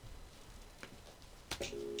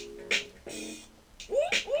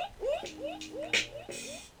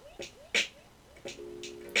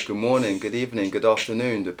Good morning, good evening, good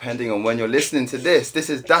afternoon, depending on when you're listening to this. This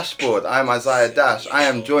is Dashboard. I'm Isaiah Dash. I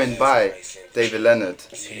am joined by David Leonard.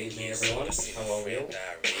 Good evening, everyone. How are we all?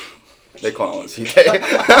 They can't answer you, Dave.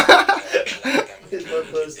 It's my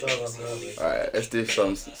first time I've heard it. Alright, let's do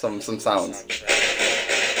some sounds.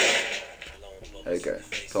 There you go.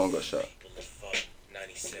 Someone got shot.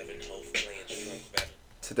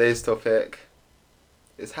 Today's topic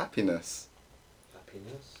is happiness.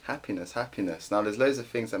 Happiness. Now, there's loads of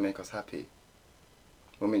things that make us happy.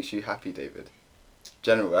 What makes you happy, David?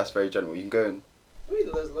 General, that's very general. You can go and... I mean,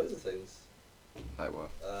 there's loads of things. Like what?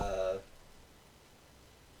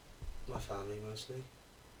 My family, mostly.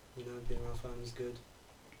 You know, being around family's good.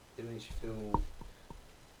 It makes you feel,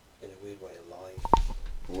 in a weird way, alive.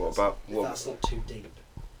 What about... What? That's not too deep.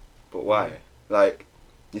 But why? Like,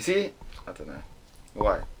 you see? I don't know.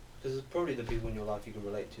 Why? Because it's probably the people in your life you can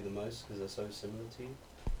relate to the most, because they're so similar to you.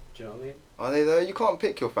 Do you know what I mean? Are they though? You can't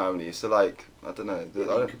pick your family, so like, I don't know.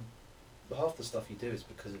 Half the stuff you do is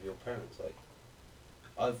because of your parents. Like,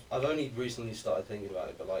 I've only recently started thinking about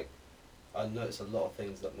it, but like, I notice a lot of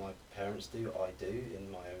things that my parents do, I do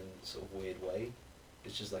in my own sort of weird way.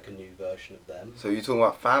 It's just like a new version of them. So you're talking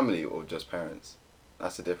about family or just parents?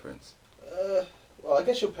 That's the difference. Well, I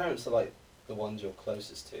guess your parents are like the ones you're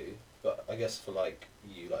closest to, but I guess for like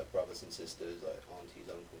you, like brothers and sisters, like aunties,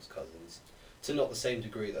 uncles, cousins, to not the same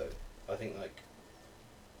degree though. I think like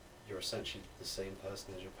you're essentially the same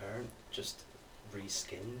person as your parent, just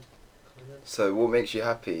reskinned, kind of. So what makes you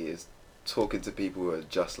happy is talking to people who are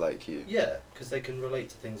just like you. Yeah, because they can relate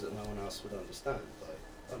to things that no one else would understand. Like,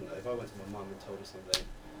 I don't know, if I went to my mum and told her something,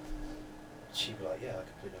 she'd be like, yeah, I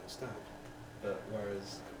completely understand. But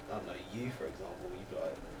whereas, I don't know, you, for example, you'd be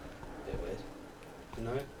like, a bit weird. You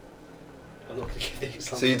know? I'm not going to give the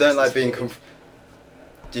example. So you don't like being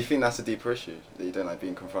do you think that's a deeper issue, that you don't like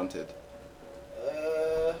being confronted?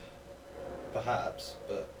 Perhaps,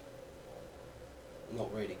 but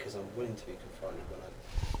not really, because I'm willing to be confronted when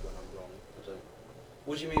I'm wrong. I don't...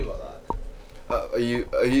 What do you mean by that? Are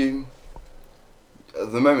you...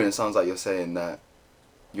 At the moment it sounds like you're saying that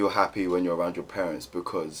you're happy when you're around your parents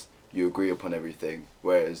because you agree upon everything,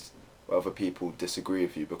 whereas other people disagree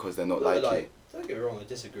with you because they're not like you. Don't get me wrong, I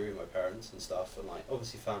disagree with my parents and stuff, and like,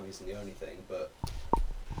 obviously family isn't the only thing, but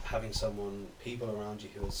having people around you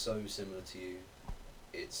who are so similar to you,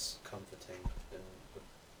 it's comforting, and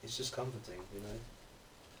it's just comforting, you know?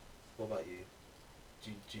 What about you?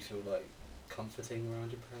 Do you feel like comforting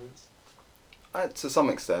around your parents? To some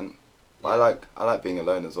extent. Yeah. I like being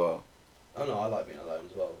alone as well. Oh no, I like being alone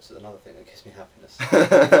as well, so another thing that gives me happiness.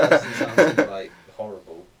 That doesn't sound too, like,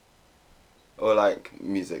 horrible. Or like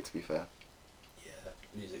music, to be fair. Yeah,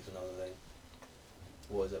 music's another thing.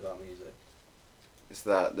 What is it about music? It's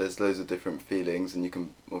that there's loads of different feelings, and you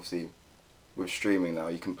can obviously, with streaming now,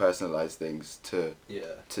 you can personalise things so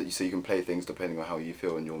you can play things depending on how you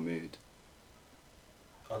feel in your mood.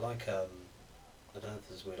 I like, I don't know if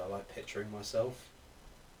this is weird, I like picturing myself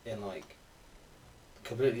in like,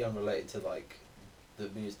 completely unrelated to like, the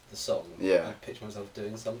song. Yeah. I picture myself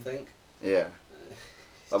doing something. Yeah.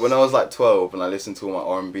 Like when I was like 12 and I listened to all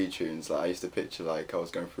my R&B tunes, like I used to picture like I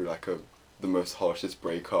was going through like the most harshest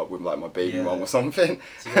breakup with like my baby mum or something.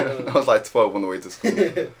 I was like 12 on the way to school.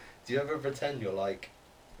 Do you ever pretend you're like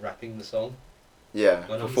rapping the song? Yeah,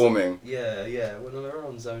 when performing. Yeah. Whenever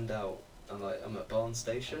I'm zoned out and like I'm at Barnes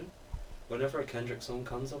Station, whenever a Kendrick song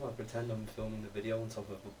comes up, I pretend I'm filming the video on top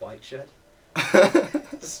of a bike shed.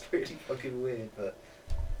 It's really fucking weird, but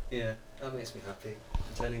yeah, that makes me happy.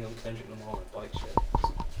 Pretending I'm Kendrick Lamar on a bike shed.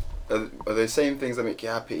 Are the same things that make you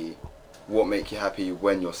happy what make you happy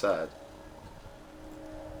when you're sad?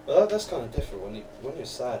 Well, that's kind of different. When you're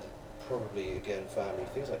sad, probably again family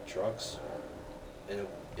things like drugs, in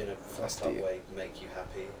a fucked up way make you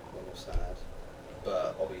happy when you're sad.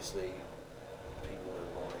 But obviously, people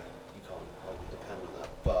know why. You can't hardly depend on that.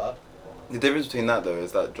 But the difference between that though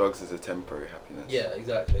is that drugs is a temporary happiness. Yeah,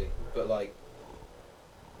 exactly. But like,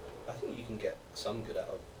 I think you can get some good out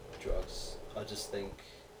of drugs. I just think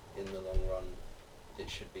in the long run, it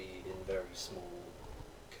should be in very small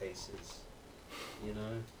cases. You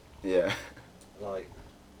know? Yeah. Like,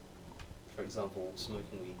 for example,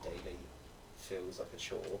 smoking weed daily feels like a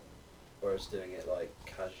chore, whereas doing it like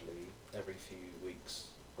casually every few weeks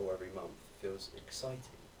or every month feels exciting.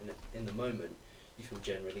 And in the moment, you feel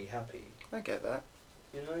generally happy. I get that.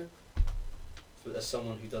 You know? But as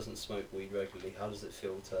someone who doesn't smoke weed regularly, how does it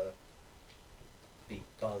feel to be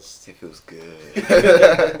buzzed? It feels good.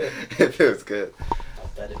 It feels good. I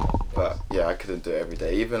bet it fucking does. But yeah, I couldn't do it every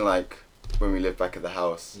day. Even like when we lived back at the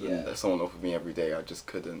house, Yeah. and someone offered me every day, I just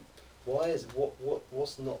couldn't. Why is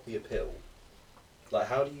what's not the appeal? Like,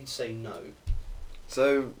 how do you say no?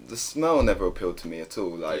 So the smell never appealed to me at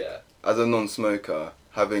all. Like yeah. as a non-smoker,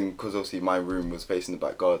 because obviously my room was facing the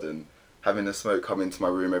back garden, having the smoke come into my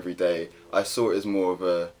room every day, I saw it as more of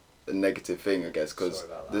a negative thing, I guess, because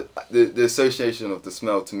Sorry about the association of the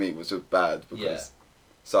smell to me was just bad. Because, Yeah.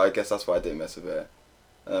 So I guess that's why I didn't mess with it.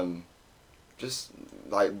 Just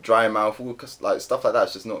like dry mouth, like stuff like that.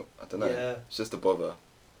 It's just not. I don't know. Yeah. It's just a bother.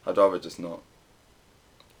 I'd rather just not.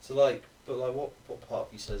 So like, but like, what part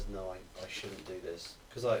of you says no? I shouldn't do this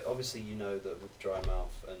because like obviously you know that with dry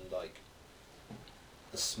mouth and like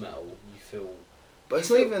the smell, you feel. But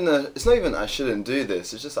it's not even. It's not even I shouldn't do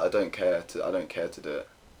this. It's just that I don't care to. I don't care to do it.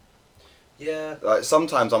 Yeah. Like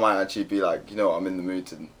sometimes I might actually be like, you know what, I'm in the mood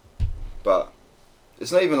to, but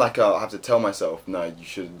it's not even like I have to tell myself, no, you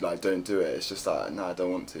should, like, don't do it. It's just like, no, I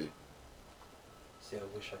don't want to. See,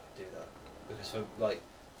 I wish I could do that because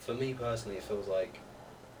for me personally, it feels like,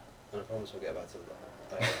 and I promise we'll get back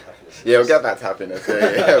to happiness. Yeah, we'll get back to happiness.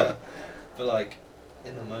 Yeah. But like,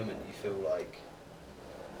 in the moment, you feel like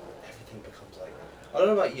everything becomes like. I don't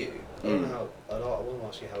know about you. I don't know how. I won't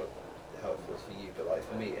ask you how it feels for you, but like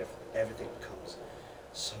for me, everything becomes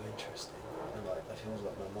so interesting, and like I feel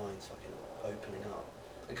like my mind's fucking opening up.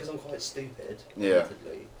 And because I'm quite stupid, Yeah.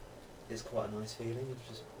 admittedly, it's quite a nice feeling of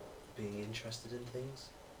just being interested in things,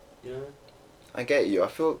 you know? I get you. I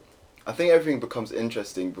think everything becomes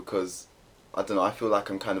interesting because, I don't know, I feel like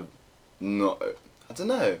I'm kind of not, I don't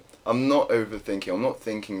know, I'm not overthinking, I'm not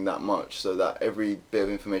thinking that much, so that every bit of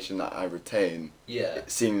information that I retain, Yeah.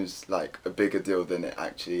 it seems like a bigger deal than it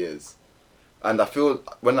actually is. And I feel,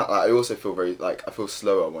 I also feel I feel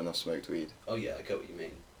slower when I've smoked weed. Oh yeah, I get what you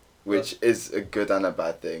mean. Which is a good and a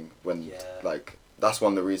bad thing when, Yeah. like, that's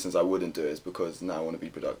one of the reasons I wouldn't do it is because now I want to be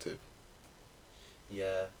productive.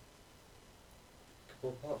 Yeah.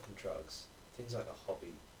 Well, apart from drugs, things like a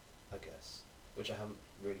hobby, I guess, which I haven't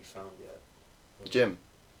really found yet. Gym.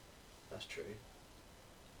 That's true.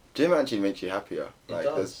 Gym actually makes you happier. It Like,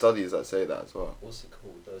 does. there's studies that say that as well. What's it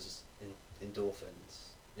called? Those endorphins.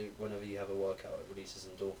 Whenever you have a workout, it releases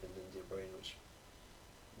endorphins into your brain, which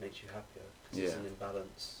makes you happier because it's Yeah. an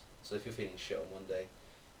imbalance. So if you're feeling shit on one day,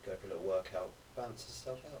 go for a little workout, balances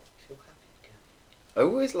itself out, you feel happy again. I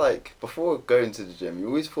always before going to the gym, you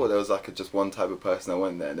always thought there was just one type of person that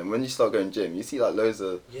went there, and then when you start going gym, you see loads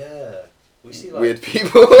of Yeah. We see weird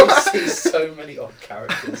people. we see so many odd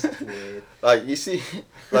characters. It's weird. Like you see,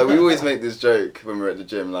 we always make this joke when we're at the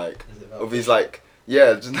gym, Is it about of these fishing?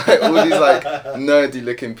 yeah, just all these nerdy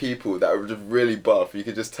looking people that are just really buff. You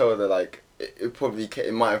could just tell they're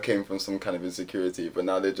it might have came from some kind of insecurity, but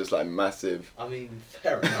now they're just massive. I mean,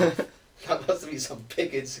 fair enough. That must be some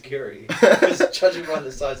big insecurity. Because judging by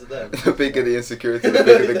the size of them. The bigger the insecurity, the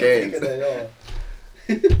bigger the gains. bigger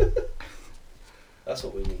they are. That's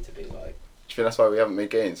what we need to be like. Do you think that's why we haven't made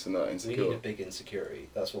gains? So not We insecure. need a big insecurity.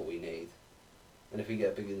 That's what we need. And if we get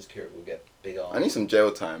a big insecurity, we'll get big arms. I need some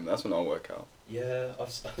jail time. That's when I'll work out. Yeah,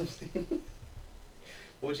 I've seen.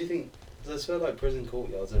 What do you think? Does I swear prison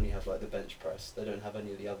courtyards only have the bench press? They don't have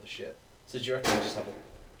any of the other shit. So do you reckon you just have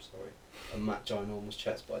a Matt ginormous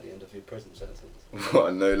chest by the end of your prison sentence?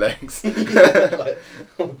 What, no legs?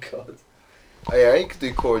 Oh god. Oh yeah, you could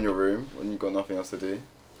do core in your room when you've got nothing else to do.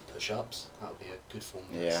 Push-ups. That would be a good form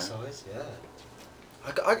of Yeah. exercise.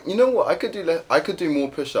 Yeah. You know what? I could do more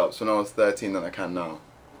push-ups when I was 13 than I can now.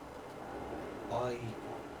 I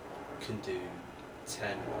can do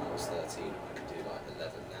 10 when I was 13 and I can do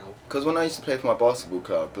 11 now. Because when I used to play for my basketball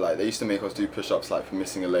club, they used to make us do push-ups for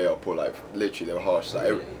missing a layup or literally they were harsh.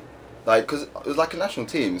 Really? Because it was a national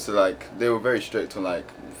team, so they were very strict on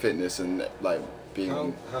fitness and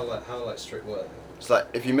being. How strict were they? It's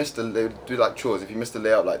if you missed they would do chores. If you missed a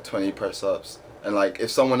layup, 20 press-ups, and if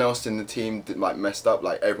someone else in the team did, messed up,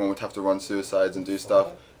 everyone would have to run suicides and do stuff.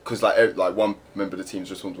 Because one member of the team's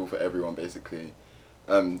responsible for everyone basically.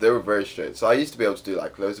 They were very strict, so I used to be able to do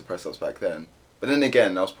loads of press-ups back then. But then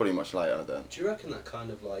again, I was probably much lighter then. Do you reckon that kind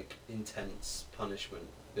of intense punishment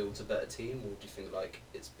builds a better team, or do you think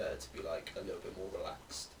it's better to be a little bit more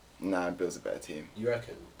relaxed? Nah, it builds a better team. You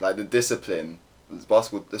reckon? The discipline,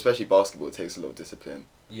 basketball, especially basketball, it takes a lot of discipline.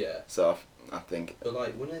 Yeah. So I think. But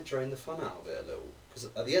wouldn't it drain the fun out of it a little? Because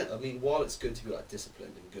at the end, I mean, while it's good to be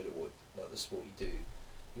disciplined and good at what the sport you do,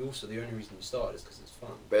 you also the only reason you started is because it's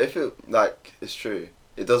fun. But if it it's true,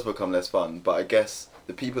 it does become less fun. But I guess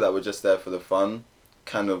the people that were just there for the fun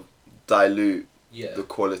kind of dilute the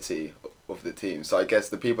quality of the team. So I guess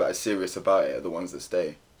the people that are serious about it are the ones that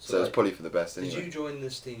stay. So it's probably for the best anyway. Did you join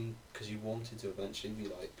this team because you wanted to eventually be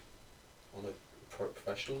on a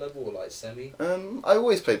professional level or like semi? I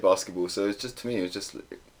always played basketball, so it's just, to me, it was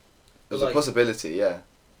a Like- possibility, yeah.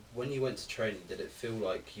 When you went to training, did it feel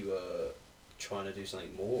like you were trying to do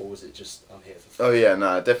something more, or was it just I'm here for fun? Oh yeah, no,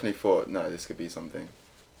 I definitely thought, no, this could be something.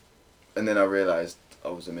 And then I realised I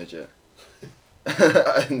was a midget.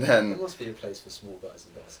 And There then, must be a place for small guys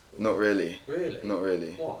in basketball. not really. Really? Not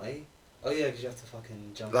really. Why? Oh yeah, because you have to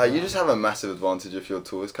fucking jump. Like, you around. just have a massive advantage if you're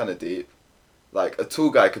tall. It's kind of deep. Like, a tall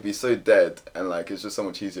guy could be so dead, and like, it's just so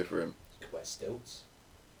much easier for him. You could wear stilts.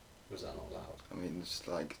 Or is that not allowed? I mean, it's just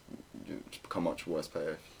like, you just become a much worse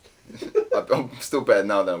player. I'm still better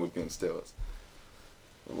now than I would be on stilts.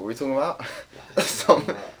 What were we talking about?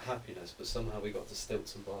 Something about happiness, but somehow we got to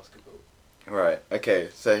stilts in basketball. Right. Okay.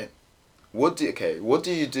 So, what do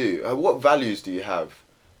you do? What values do you have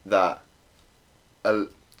that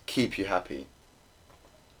keep you happy?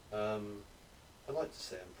 I like to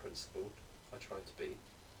say I'm principled. I try to be.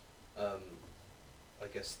 I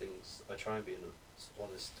guess I try and be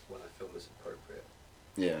honest when I feel it's appropriate.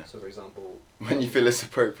 Yeah. So for example, When you feel it's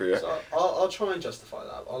appropriate. so I'll try and justify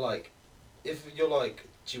that. If you're like,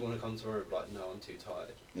 do you want to come to my room? Like, no, I'm too tired.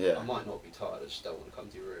 Yeah. I might not be tired. I just don't want to come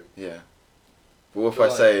to your room. Yeah. But what if But I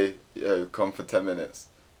like- say, yo, come for 10 minutes?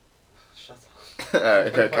 Shut up. Alright,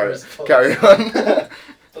 okay, My response. carry on.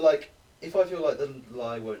 But like, if I feel like the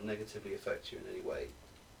lie won't negatively affect you in any way,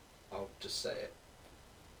 I'll just say it.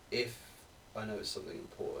 If I know it's something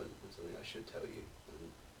important and something I should tell you, then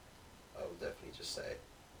I will definitely just say it.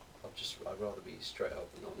 I'd rather be straight up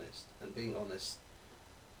and honest. And being honest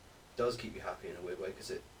does keep you happy in a weird way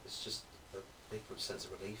because it's just a big sense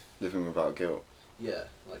of relief. Living without guilt. Yeah,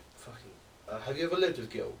 like fucking. Have you ever lived with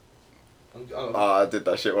guilt? I did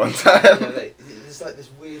that shit one Yeah, time. there's like this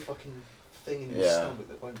weird fucking thing in your Yeah. stomach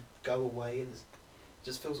that won't go away and it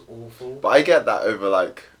just feels awful. But I get that over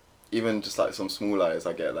like, even just like some small lies,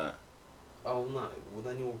 I get that. Oh no, well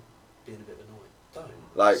then you're being a bit annoying.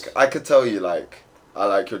 Don't. Like, I could tell you like, I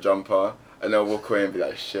like your jumper, and they'll walk away and be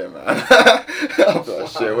like, shit man. I'll be like,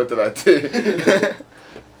 shit, what did I do?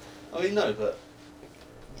 I mean no, but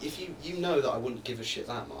if you know that I wouldn't give a shit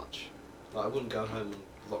that much. Like I wouldn't go home and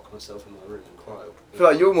lock myself in my room and cry. I feel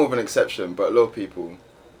like you're more of an exception, but a lot of people.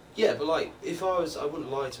 Yeah, but like if I wouldn't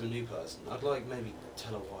lie to a new person. I'd like maybe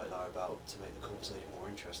tell a white lie about to make the conversation more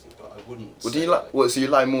interesting, but I wouldn't. Well, say, do you like? What? So you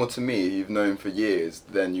lie more to me, you've known for years,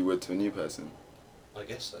 than you would to a new person? I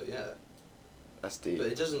guess so, yeah. That's deep. But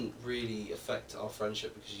it doesn't really affect our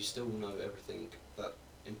friendship because you still know everything that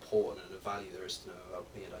important and a value there is to know about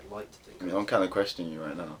me, and I like to think. I mean, I'm kind of questioning you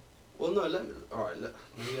right now. Well, no,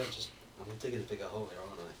 maybe I'm digging a bigger hole here,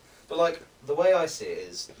 aren't I? But like the way I see it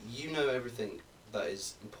is, you know everything that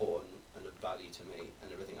is important and of value to me,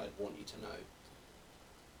 and everything I'd want you to know.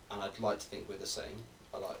 And I'd like to think we're the same.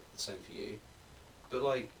 I like the same for you. But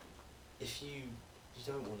like, if you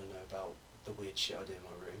don't want to know about the weird shit I do in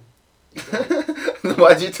my room, you don't.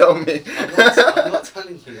 Why'd you tell me? I'm not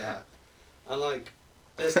telling you that. And like,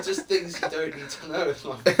 there's just things you don't need to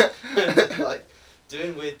know. Like,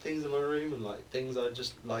 doing weird things in my room and like things I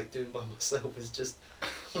just like doing by myself is just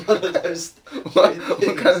one of those what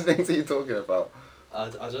weird kind things. of things are you talking about? I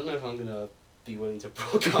don't know if I'm gonna be willing to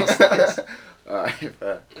broadcast this. Alright,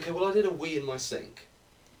 fair. Okay, well I did a wee in my sink.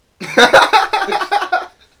 I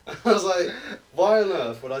was like, why on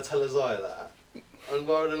earth would I tell Isaiah that? And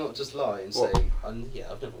why would I not just lie and say, What? yeah,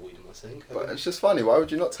 I've never weed in my sink. But it's just funny. Why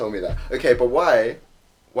would you not tell me that? Okay, but why?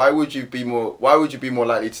 Why would you be more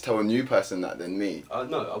likely to tell a new person that than me?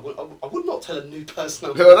 No, I would not tell a new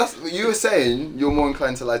person. Well, that's you were saying. You're more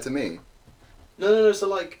inclined to lie to me. No. So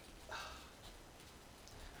like,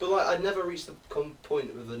 but like, I'd never reached the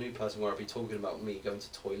point with a new person where I'd be talking about me going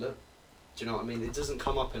to toilet. Do you know what I mean? It doesn't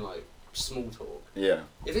come up in like small talk. Yeah.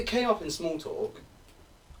 If it came up in small talk,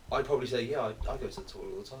 I'd probably say, yeah, I go to the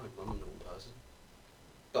toilet all the time. I'm a normal person.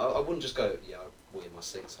 But I wouldn't just go, yeah, I wee in my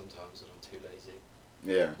sink sometimes and I'm too lazy.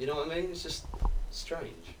 Yeah. You know what I mean? It's just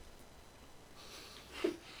strange.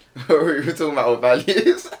 we were talking about our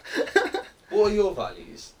values. What are your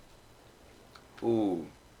values? Ooh.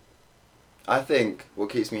 I think what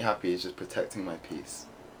keeps me happy is just protecting my peace.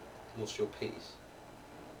 What's your peace?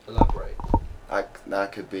 Elaborate.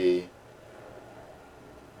 That could be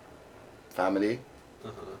family,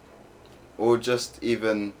 Uh-huh. or just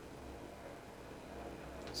even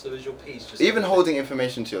So is your peace just... even holding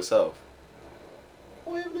information to yourself.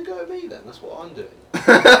 Why are you having a go at me then? That's what I'm doing.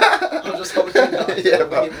 I'm just holding that. Yeah, I'm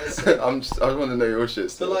but reading my sink. I want to know your shit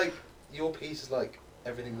But still. like, your peace is like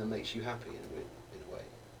everything that makes you happy in a way.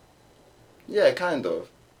 Yeah, kind of.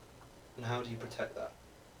 And how do you protect that?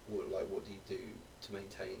 What do you do to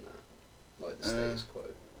maintain that? Like the status quo.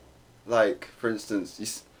 Like, for instance,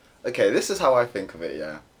 Okay, this is how I think of it,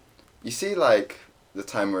 yeah. You see, like, the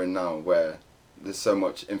time we're in now where there's so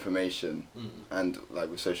much information and, like,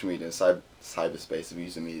 with social media and cyberspace of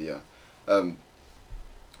using media, I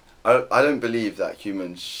don't believe that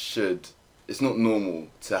humans should... It's not normal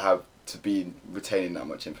to be retaining that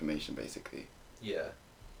much information, basically. Yeah.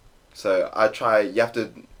 So I try... You have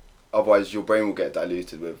to... Otherwise, your brain will get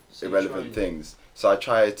diluted with irrelevant things. So I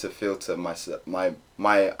try to filter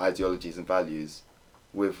my ideologies and values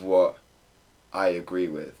with what I agree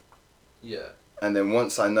with. Yeah. And then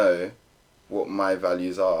once I know what my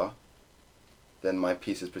values are, then my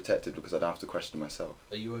peace is protected because I don't have to question myself.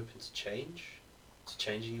 Are you open to change? To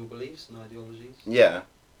changing your beliefs and ideologies? Yeah.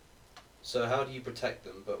 So how do you protect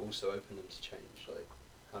them but also open them to change? Like,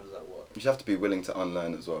 how does that work? You have to be willing to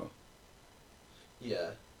unlearn as well. Yeah.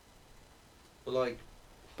 But like...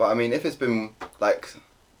 But I mean, if it's been, like,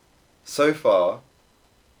 so far,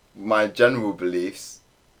 my general beliefs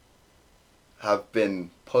have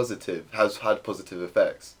been positive, has had positive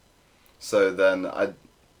effects. So then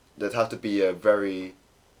there'd have to be a very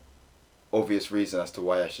obvious reason as to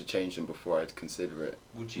why I should change them before I'd consider it.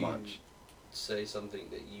 Would you much. say something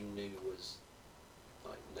that you knew was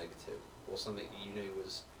like negative, or something that you knew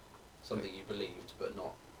was something you believed but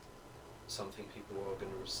not something people are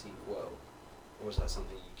going to receive well, or is that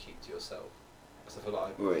something you keep to yourself? Because I feel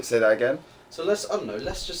like Wait, say that again? So let's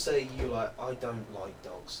just say you're like, I don't like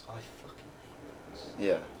dogs. I fucking hate dogs.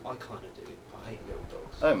 Yeah. I kind of do. I hate little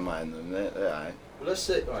dogs. I don't mind them. They're alright. Well, let's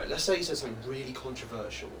say you said something really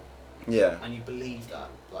controversial, Yeah. and you believe that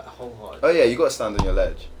like wholeheartedly. Oh yeah, you got to stand on your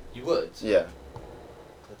ledge. You would. Yeah. I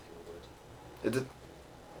don't think I would. It.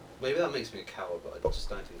 Maybe that makes me a coward, but I just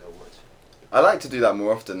don't think I would. I like to do that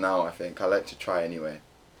more often now. I think I like to try anyway.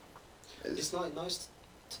 It's like nice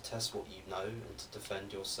to test what you know and to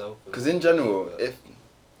defend yourself. Because in general,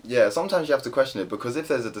 sometimes you have to question it, because if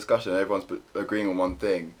there's a discussion and everyone's agreeing on one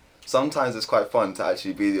thing, sometimes it's quite fun to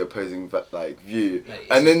actually be the opposing view. Mate,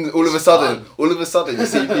 and then all of a sudden you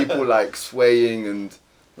see people like swaying and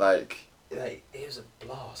like. It was a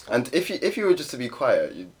blast. And if you were just to be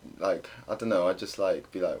quiet, you like, I don't know, I'd just like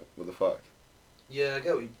be like, what the fuck. Yeah, I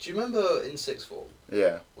get what you... Do you remember in sixth form?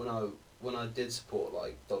 Yeah. When I did support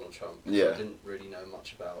like Donald Trump, yeah. I didn't really know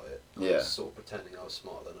much about it. I was sort of pretending I was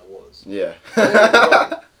smarter than I was.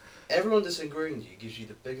 Yeah. Everyone disagreeing with you gives you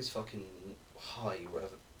the biggest fucking high you ever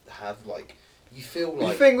have. Like, you feel like...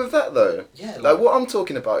 You think with that though? Yeah. Like what I'm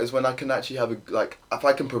talking about is when I can actually have if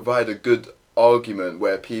I can provide a good argument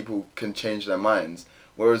where people can change their minds.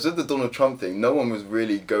 Whereas with the Donald Trump thing, no one was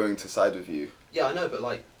really going to side with you. Yeah, I know, but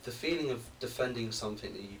like the feeling of defending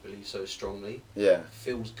something that you believe so strongly,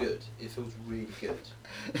 feels good. It feels really good.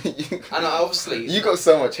 And obviously, you got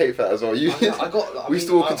so much hate for that as well. We used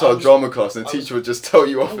to walk into our drama class and the teacher would just tell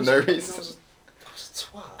you off for no reason. I was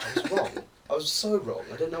a twat. I was wrong. I was so wrong.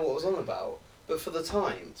 I didn't know what I was on about. But for the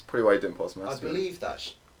time, it's probably why you didn't pass maths. I believed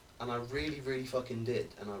that, and I really, really fucking did,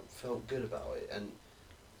 and I felt good about it. And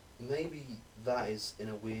maybe that is, in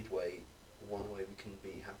a weird way, one way we can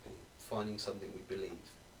be happy, finding something we believe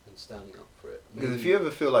and standing up for it. Because if you ever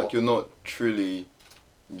feel like you're not truly,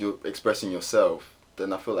 you're expressing yourself,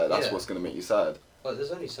 then I feel like that's what's going to make you sad. Like,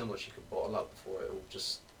 there's only so much you can bottle up before it all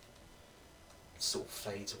just sort of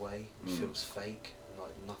fades away and feels fake, and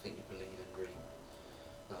like nothing you believe in really.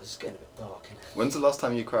 No, it's getting a bit dark, isn't it? When's the last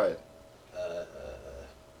time you cried? I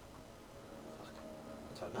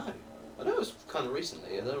don't know. I know it was kind of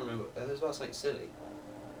recently. I don't remember. It was about something silly.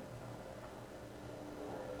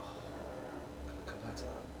 Come back to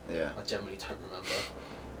that. Yeah. I generally don't remember.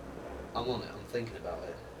 I'm on it. I'm thinking about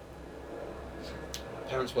it.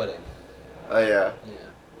 Parents' wedding. Oh yeah.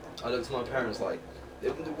 Yeah. I looked at my parents like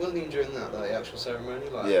it wasn't even during that the actual ceremony.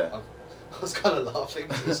 Like I was kind of laughing.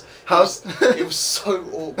 It was so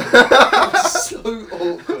awkward. It was so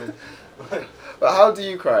awkward. Like, but how do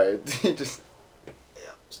you cry? Do you just?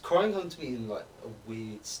 Crying comes to me in like a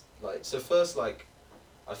weird so first like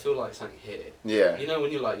I feel like something here. Yeah. You know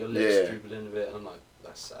when you're like your lips drooping in a bit and I'm like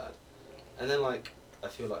that's sad, and then like I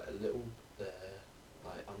feel like a little there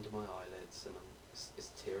like under my eyelids and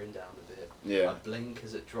it's tearing down a bit. Yeah. I blink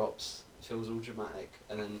as it drops. It feels all dramatic,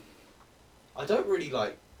 and then I don't really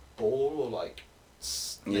like bawl or like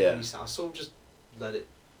make any sound. I sort of just let it.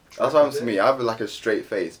 That's what happens to me. I have like a straight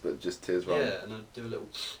face, but just tears run. Yeah, and I do a little.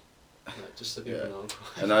 Just so people know I'm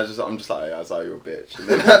crying. And I'm just like, I saw you're a bitch. And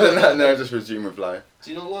then I just resume with life. Do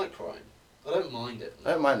you not like crying? I don't mind it.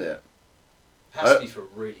 I don't mind it. It has to be for a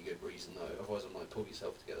really good reason though, otherwise I might pull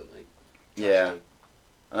yourself together, mate. Yeah.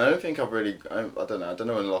 I don't think I've really, I don't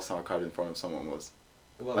know when the last time I cried in front of someone was.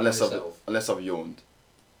 Unless I've yawned.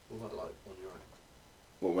 What about like on your own?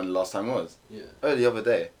 What, when the last time was? Yeah. Oh, the other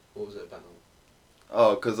day. What was it about?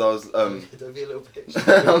 Oh, because I was Don't be a little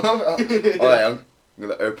bitch. Alright, I'm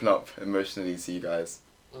gonna open up emotionally to you guys.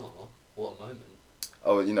 Oh, what a moment.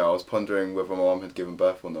 Oh, you know, I was pondering whether my mum had given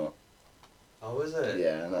birth or not. Oh, was it?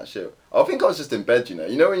 Yeah, and that shit. I think I was just in bed, you know.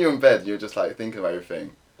 You know when you're in bed, you're just like thinking about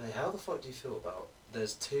everything. Hey, how the fuck do you feel about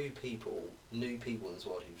there's two people, new people in this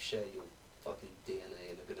world who share your fucking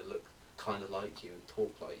DNA and are gonna look kind of like you and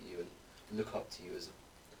talk like you and look up to you as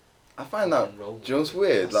a I find that, fucking role do you know what's model?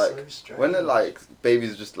 weird? That's Like, so strange. when they're like,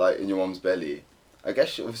 babies are just like in your mum's belly, I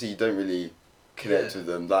guess obviously you don't really connect Yeah. with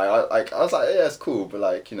them. Like, I was like, yeah, it's cool, but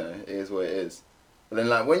like, you know, it is what it is. But then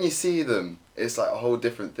like, when you see them, it's like a whole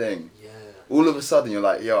different thing. Yeah. All of a sudden you're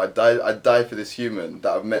like, yo, I'd die for this human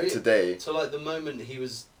that I've met Really? today. So like the moment it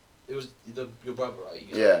was your brother, right?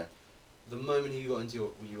 You Yeah. the moment he got into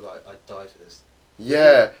you were like, I'd die for this.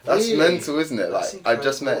 Yeah, that's Really? mental, isn't it? That's Like, I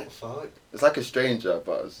just incredible. met, Fuck. it's like a stranger,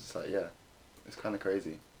 but I was just like, yeah, it's kind of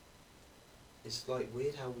crazy. It's like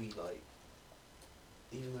weird how we like,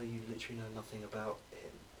 even though you literally know nothing about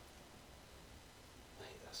him.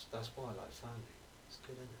 Mate, that's why I like family. It's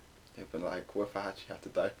good, isn't it? Yeah, but like, what if I actually have to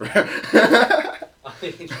die for him? I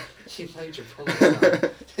mean, you made your promise now.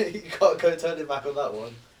 You can't go turn it back on that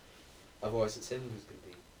one. Otherwise, it's him who's gonna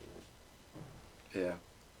be. Yeah.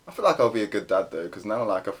 I feel like I'll be a good dad though, because now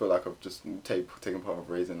like I feel like I've just taken part of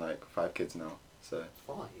raising like 5 kids now. So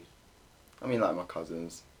 5. I mean like my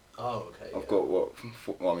cousins. Oh, okay. I've got what?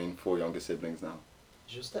 Well, I mean 4 younger siblings now.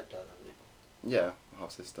 Is your stepdad, haven't you? Yeah,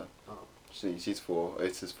 half sister. Oh. She's 4.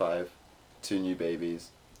 Otis is 5. 2 new babies,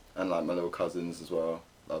 and like my little cousins as well.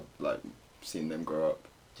 I've like seen them grow up.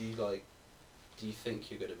 Do you think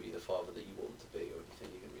you're gonna be the father that you want to be, or do you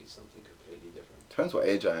think you're gonna be something completely different? Depends what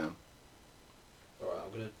age I am. Alright,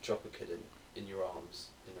 I'm gonna drop a kid in your arms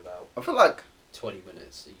in about I feel like 20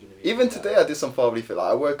 minutes. Are you gonna be even a good today dad? I did some fatherly fit.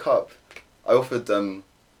 Like I woke up, I offered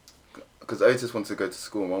because Otis wanted to go to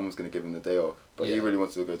school. Mum was gonna give him the day off, but he Yeah. really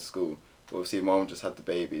wanted to go to school. But obviously, Mum just had the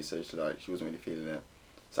baby, so she wasn't really feeling it.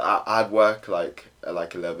 So I had work like at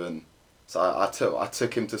like 11. So I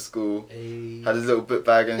took him to school. Hey. Had his little book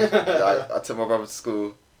bag and I took my brother to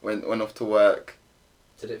school. Went off to work.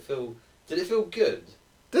 Did it feel good?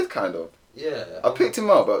 Did kind of. Yeah. I picked him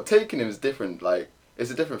up, but taking him is different. Like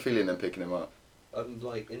it's a different feeling than picking him up. I'm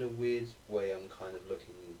like, in a weird way, I'm kind of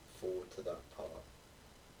looking forward to that part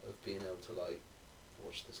of being able to like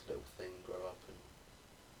watch this little thing grow up and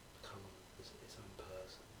become its own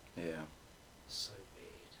person. Yeah. So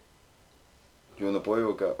weird. You want a boy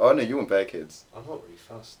or girl? Oh no, you want bear kids. I'm not really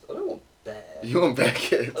fussed. I don't want bear. You want bear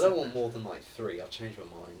kids. I don't want more than like 3. I've changed my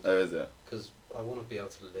mind. Oh, is it? Because I want to be able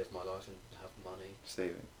to live my life and have money.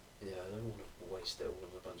 Saving. Yeah, I don't want to waste it all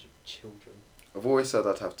on a bunch of children. I've always said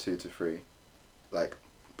I'd have 2 to 3. Like,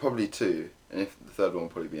 probably 2, and if the third one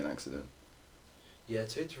would probably be an accident. Yeah,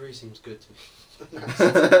 2 to 3 seems good to me.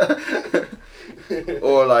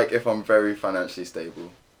 Or like if I'm very financially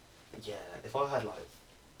stable. Yeah, if I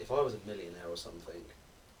was a millionaire or something,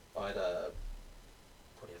 I'd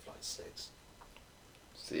probably have like 6.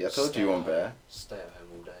 See, I told you one bear. Stay at home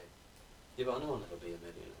all day. Yeah, but I know I'll never be a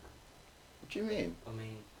millionaire. What do you mean? I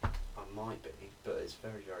mean, I might be, but it's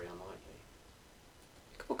very, very unlikely.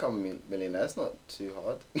 You can become a millionaire. It's not too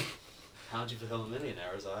hard. How do you become a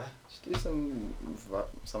millionaire, Isaiah? Just do something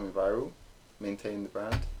viral. Maintain the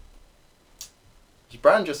brand. Just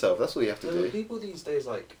brand yourself. That's all you have to There are do. people these days,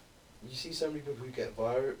 like, you see so many people who get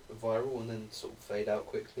viral and then sort of fade out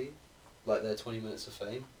quickly, like their 20 minutes of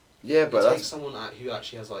fame. Yeah, but it takes that's. someone who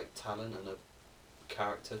actually has like talent and a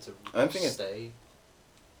character to I don't think stay.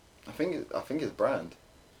 I think it's brand.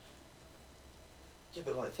 Yeah,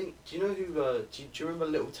 but like, do you know who? Do you remember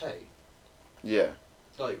Little Tay? Yeah.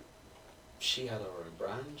 Like, she had her own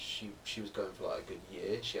brand. She was going for like a good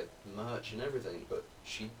year. She had merch and everything, but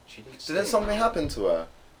she didn't. Didn't stay something around. happen to her?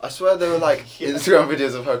 I swear there were like Yeah. Instagram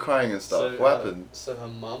videos of her crying and stuff. So, What happened? So her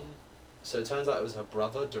mum. So it turns out it was her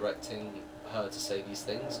brother directing her to say these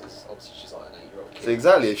things because obviously she's like an 8-year-old kid. So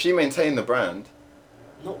exactly, if she maintained the brand.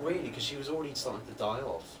 Not really, because she was already starting to die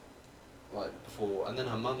off, like before. And then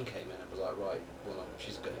her mum came in and was like, right, well,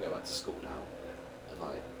 she's going to go back to school now, and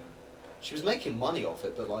like, she was making money off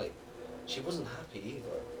it, but like, she wasn't happy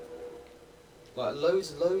either. Like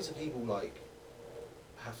loads of people like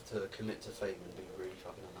have to commit to fame and be really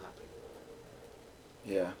fucking unhappy.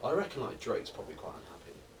 Yeah. I reckon like Drake's probably quite unhappy.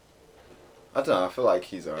 I don't know. I feel like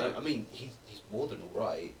he's alright. I mean, he's more than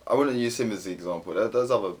alright. I wouldn't use him as the example.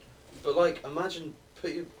 There's other. But like, imagine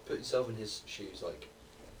put yourself in his shoes, like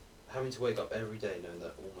having to wake up every day knowing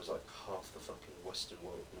that almost like half the fucking Western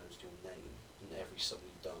world knows your name and every song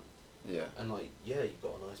you've done. Yeah. And like, yeah, you've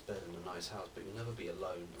got a nice bed and a nice house, but you'll never be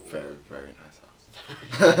alone. Very, very nice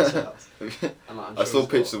house. Very nice house. And like, I'm I sure saw it's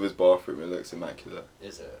pictures got- of his bathroom. It looks immaculate.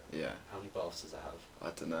 Is it? Yeah. How many baths does it have?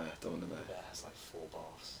 I don't know. I don't want to I know. bet it has like 4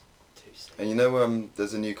 baths. 2 sinks. And you know,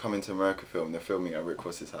 there's a new Coming to America film. They're filming at Rick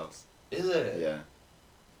Ross's house. Is it? Yeah.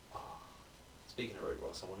 Oh. Speaking of Rick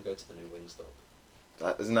Ross, I want to go to the new Wingstop.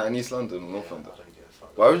 Isn't that in East London or North Yeah, London? I don't give a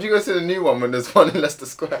fuck. Why would you go to the new one when there's one in Leicester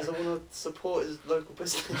Square? Because I want to support his local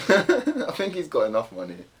business. I think he's got enough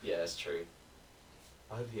money. Yeah, it's true.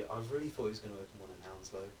 I really thought he was going to open one in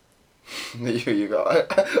Hounslow. you got.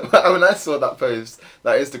 When I saw that post,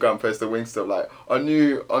 that Instagram post of Wingstop, like our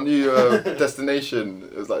new destination,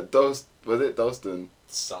 it was like was it Dalston?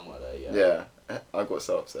 Somewhere there, yeah. Yeah, I got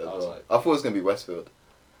so upset as I was well. like- I thought it was gonna be Westfield.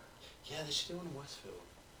 Yeah, they should do one in Westfield.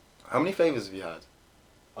 How many flavours have you had?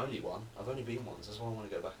 Only one. I've only been once. That's why I want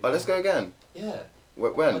to go back. Oh, let's go again. Yeah.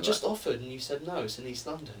 When? I just offered and you said no. It's in East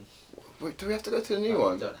London. Wait, do we have to go to the new No,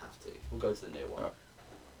 one? We don't have to. We'll go to the new one. Oh.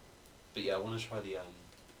 But yeah, I want to try the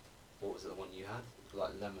what was it? The one you had, like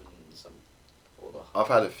lemon and some, or the. I've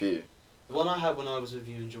had a few. The one I had when I was with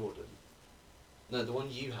you in Jordan. No, the one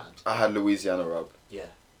you had. I had Louisiana rub. Yeah,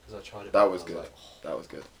 because I tried it. That and was I good. Like, That was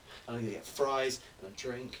good. I'm gonna get fries and a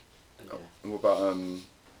drink. And Oh, yeah. and what about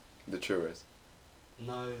the churros?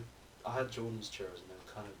 No, I had Jordan's churros and they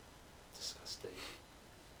were kind of disgusting.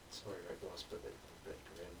 Sorry, Rick Ross, but they were a bit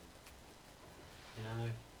grim. You know,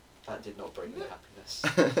 that did not bring me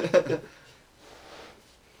happiness.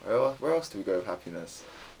 Where else do we go with happiness?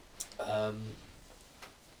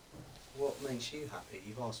 What makes you happy?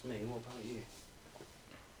 You've asked me. What about you?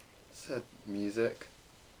 Said music,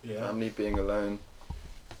 Yeah. family, being alone.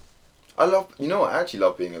 You know what? I actually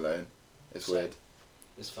love being alone. It's Same. weird.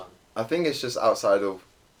 It's fun. I think it's just outside of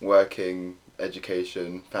working,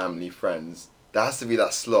 education, family, friends. There has to be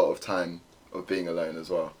that slot of time of being alone as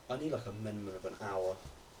well. I need like a minimum of an hour.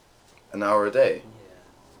 An hour a day.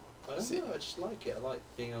 Yeah. I don't See- know. I just like it. I like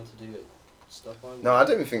being able to do stuff I want. No, I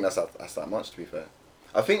don't even think that's that much, to be fair.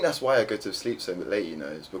 I think that's why I go to sleep so late, you know,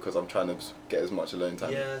 is because I'm trying to get as much alone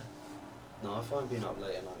time. Yeah. No, I find being up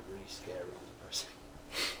late at night really scary and depressing.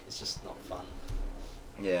 It's just not fun.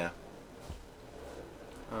 Yeah.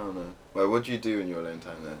 I don't know. Well, what do you do in your alone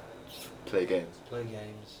time then? Play games. Play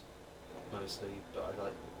games, mostly, but I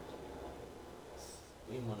like.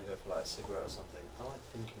 Even when I go for like a cigarette or something, I like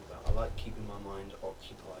thinking about. I like keeping my mind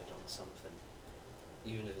occupied on something,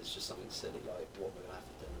 even if it's just something silly like what we're gonna have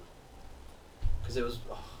for dinner. Because it was,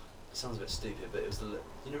 it sounds a bit stupid, but it was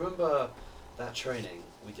you remember that training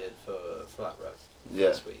we did for flat rep Yeah.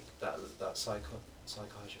 last week? That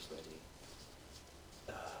psychiatrist lady.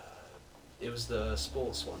 It was the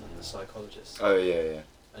sports one and the psychologist. Oh, yeah.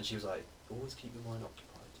 And she was like, always keep your mind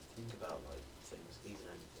occupied. Think about like things, even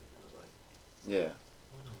anything. And I was like, Yeah.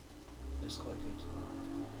 why not? It's quite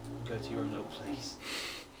good. Go to your own little place.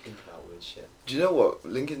 Think about weird shit. Do you know what?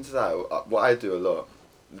 Linking to that, what I do a lot,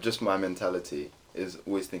 just my mentality, is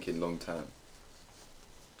always thinking long term.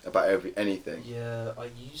 About anything. Yeah, I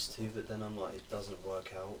used to, but then I'm like, it doesn't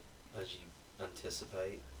work out as you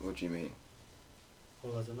anticipate. What do you mean?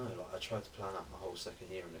 Well, I don't know. Like I tried to plan out my whole second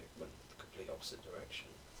year and it went the complete opposite direction.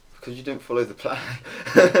 Because you didn't follow the plan.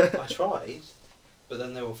 I tried, but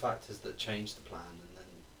then there were factors that changed the plan and then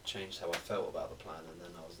changed how I felt about the plan, and then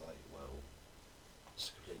I was like, well, it's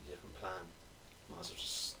a completely different plan. Might as well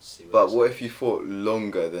just see where But this what goes. if you thought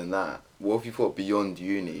longer than that? What if you thought beyond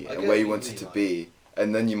uni I and get where you what you wanted mean, to like- be,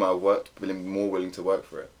 and then you might have more willing to work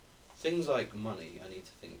for it? Things like money, I need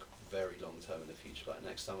to think very long term in the future. Like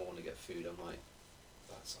next time I want to get food, I'm like,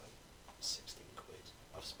 that's like 16 quid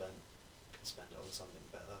I've spent. Can spend it on something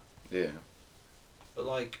better. Yeah. But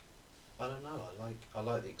like, I don't know. I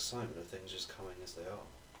like the excitement of things just coming as they are.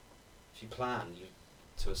 If you plan, you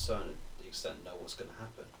to a certain extent know what's going to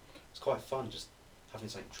happen. It's quite fun just having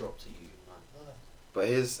something drop to you. And like, ah. But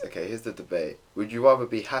here's the debate. Would you rather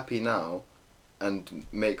be happy now and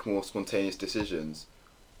make more spontaneous decisions,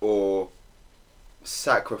 or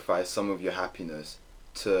sacrifice some of your happiness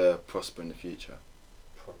to prosper in the future?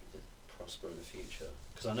 Probably prosper in the future,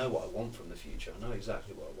 because I know what I want from the future. I know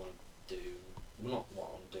exactly what I want to do. Well, not what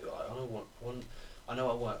I want to do. I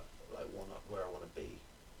know where I want to be.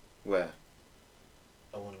 Where?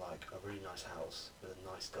 I want like a really nice house with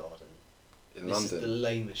a nice garden. In This is London? the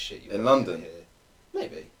lamest shit you In ever London? hear.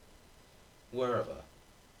 Maybe. Wherever.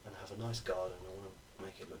 And have a nice garden. I want to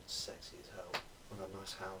make it look sexy as hell. I want a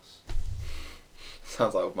nice house.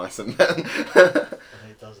 Sounds like mice and men.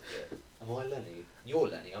 And it does a bit. Am I Lenny? You're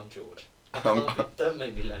Lenny, I'm George. Don't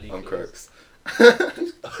make me Lenny, I'm please. Crooks.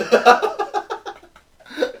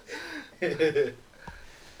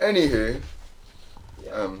 Anywho, Yeah.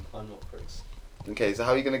 Yeah, I'm not Chris. Okay, so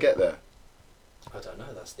how are you gonna get there? I don't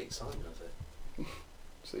know. That's the excitement of it.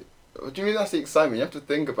 So, what do you mean that's the excitement? You have to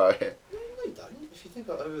think about it. No, you don't. If you think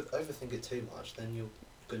about overthink it too much, then you're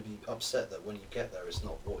going to be upset that when you get there, it's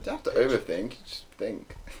not what You don't have to pictured. overthink. You just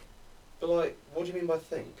think. But like, what do you mean by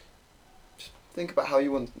think? Think about what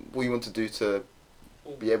you want to do to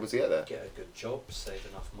Well, be able to get there. get a good job, save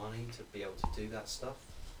enough money to be able to do that stuff.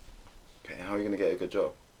 Okay, how are you gonna get a good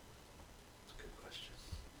job? It's a good question.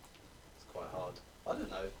 It's quite hard. I don't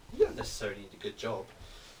know. You don't necessarily need a good job.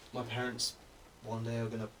 My parents one day are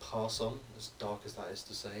going to pass on, as dark as that is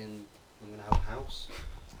to say, and I'm going to have a house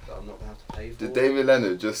that I'm not going to have to pay for. Did David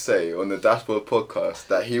Leonard just say on the Dashboard podcast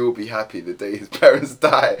that he will be happy the day his parents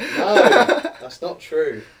die? No, that's not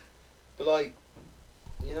true. But like,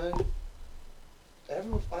 you know,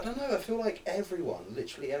 everyone, I don't know, I feel like everyone,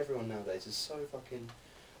 literally everyone nowadays is so fucking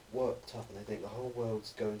worked up and they think the whole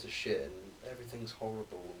world's going to shit and everything's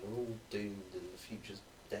horrible and we're all doomed and the future's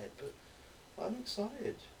dead. But I'm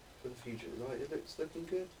excited for the future. Like, it's looking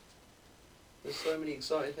good. There's so many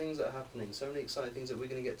exciting things that are happening, so many exciting things that we're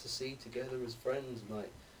going to get to see together as friends. And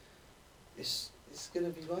like, it's going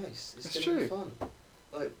to be nice. It's going to be fun.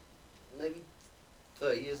 Like, maybe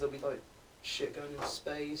 30 years there'll be like shit going into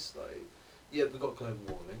space. Like, yeah, we've got global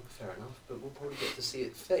warming, fair enough, but we'll probably get to see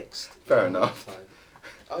it fixed. Fair enough.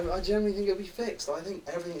 I generally think it'll be fixed. I think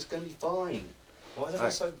everything's going to be fine. Why is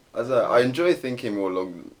that so? I enjoy thinking more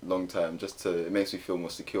long term, just to it makes me feel more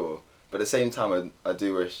secure. But at the same time, I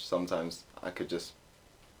do wish sometimes I could just,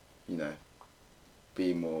 you know,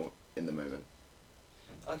 be more in the moment.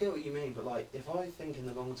 I get what you mean, but like, if I think in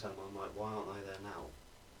the long term, I'm like, why aren't I there now?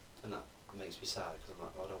 And that makes me sad because I'm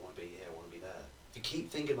like, I don't want to be here. I want to be there. If you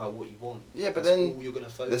keep thinking about what you want, Yeah, but that's then all you're going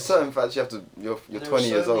to focus. there's certain facts you have to. You're 20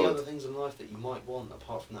 years There are so many old. other things in life that you might want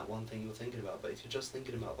apart from that one thing you're thinking about. But if you're just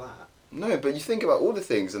thinking about that. No, but you think about all the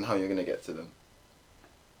things and how you're going to get to them.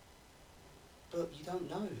 But you don't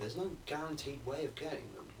know. There's no guaranteed way of getting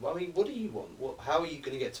them. Well, I mean, what do you want? How are you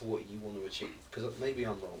going to get to what you want to achieve? Because maybe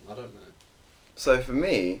I'm wrong. I don't know. So for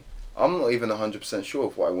me, I'm not even 100% sure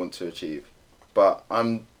of what I want to achieve, but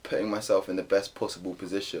I'm putting myself in the best possible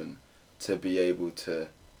position to be able to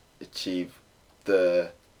achieve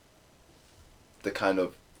the kind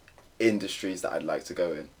of industries that I'd like to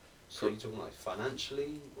go in. So you're talking like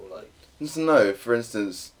financially or like? No, for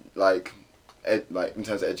instance, like in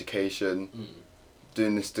terms of education,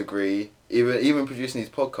 doing this degree, even producing these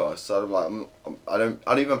podcasts. So I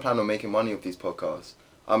don't even plan on making money off these podcasts.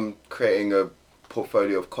 I'm creating a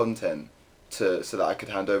portfolio of content so that I could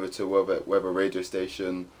hand over to whether radio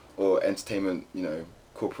station or entertainment,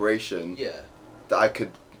 corporation. Yeah. That I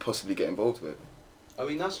could possibly get involved with. I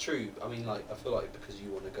mean, that's true. I mean, like, I feel like because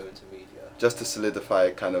you want to go into media. Just to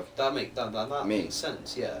solidify kind of. That makes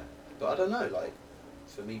sense, yeah. But I don't know, like,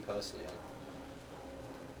 for me personally, I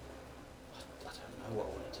don't know what I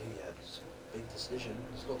want to do yet. It's a big decision.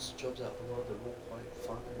 There's lots of jobs out in the world that are all quite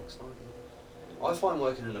fun and exciting. I find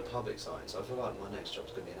working in a public science, I feel like my next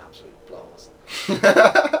job's going to be an absolute blast.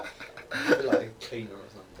 I feel like a cleaner or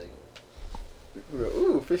something.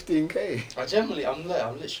 Ooh, 15k.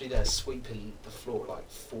 I'm literally there sweeping the floor at like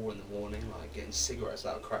 4 in the morning, like getting cigarettes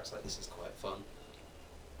out of cracks. Like, this is quite fun.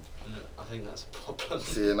 And I think that's a problem.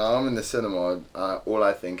 See, now I'm in the cinema. All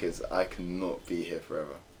I think is I cannot be here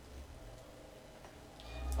forever.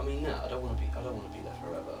 I mean, no, I don't want to be there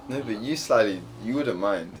forever. No, but you wouldn't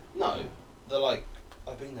mind. No, they're like,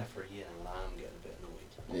 I've been there for a year and I am getting a bit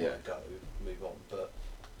annoyed. I want to go, move on, but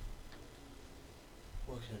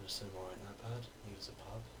working in a cinema ain't that bad. Needs a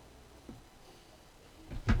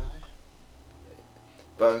pub. No.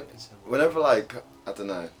 But whenever, like, I don't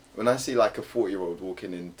know, when I see like a 40-year-old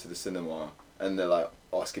walking into the cinema and they're like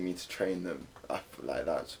asking me to train them, I feel like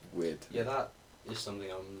that's weird. Yeah, that is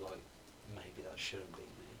something I'm like, maybe that shouldn't be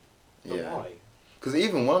me. But why? Because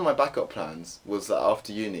even one of my backup plans was that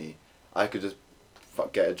after uni, I could just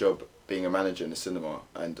get a job being a manager in a cinema,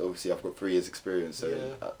 and obviously I've got 3 years experience, so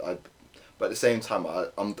Yeah. but at the same time, I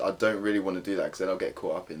don't really want to do that because then I'll get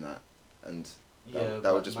caught up in that, and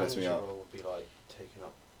that would just mess me up. Role would be like taking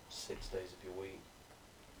up 6 days of your week.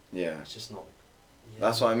 Yeah. It's just not. Yeah.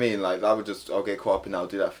 That's what I mean. Like I'll get caught up in that. I'll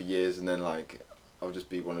do that for years, and then like I'll just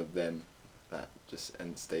be one of them that just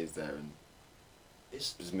stays there and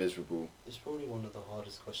it's is miserable. It's probably one of the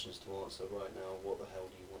hardest questions to answer right now. What the hell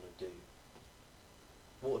do you want to do?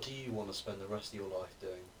 What do you want to spend the rest of your life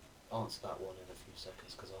doing? Answer that one in a few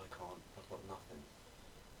seconds, because I can't. I've got nothing.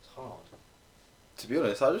 It's hard. To be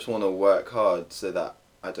honest, I just want to work hard so that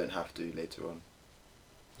I don't have to later on.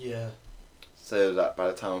 Yeah. So that by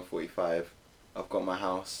the time I'm 45, I've got my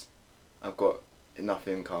house, I've got enough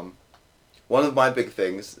income, one of my big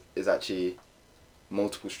things is actually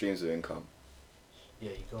multiple streams of income.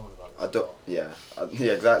 Yeah, you go on about this. I a don't. lot.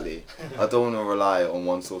 Yeah, exactly. I don't want to rely on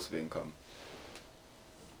one source of income.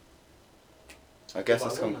 I guess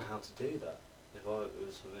But it's I wouldn't know how to do that if it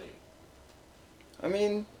was for me. I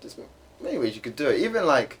mean, there's many ways you could do it. Even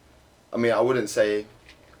like, I mean, I wouldn't say.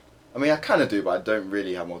 I mean, I kind of do, but I don't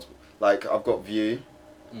really have multiple. Like, I've got View.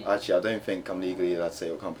 Actually, I don't think I'm legally allowed to say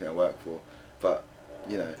what company I work for, but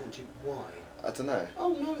you know. Why? I don't know.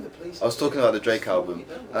 Oh no, the police. I was talking about the Drake album,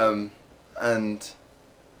 and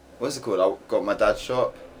what's it called? I got my dad's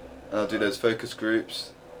shop, and I do those focus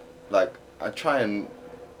groups. Like, I try and,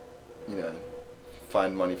 you know,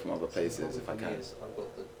 find money from other places if I can. I've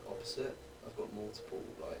got the opposite. I've got multiple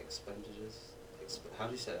like expenditures. How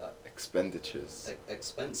do you say that? Expenditures.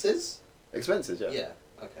 Expenses? Expenses, yeah. Yeah.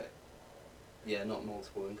 Okay. Yeah, not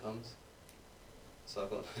multiple incomes. So I've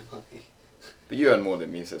got no money. But you earn more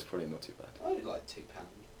than me, so it's probably not too bad. I only like £2.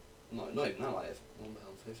 Not even that, like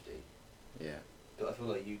 £1.50. Yeah. But I feel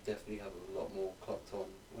like you definitely have a lot more clocked on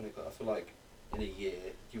when it. I feel like in a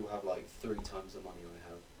year you'll have like 3 times the money I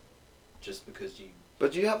have, just because you.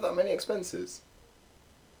 But do you have that many expenses?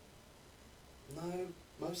 No,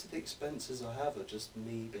 most of the expenses I have are just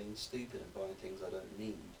me being stupid and buying things I don't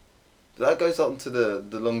need. But that goes on to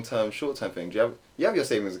the long term, short term thing. Do you have your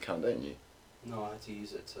savings account, don't you? No, I had to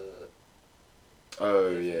use it to. Oh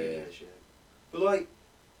pay for yeah. uni this year. But like,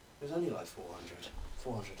 it was only like 400.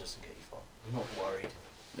 400 doesn't get you far. I'm not worried.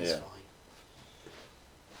 It's Yeah. fine.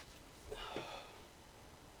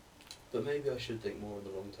 But maybe I should think more in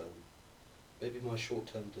the long term. Maybe my short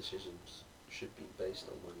term decisions should be based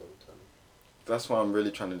on my long term. That's why I'm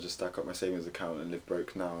really trying to just stack up my savings account and live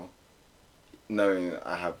broke now, knowing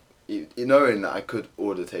that knowing that I could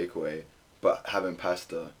order takeaway, but having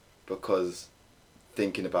pasta, because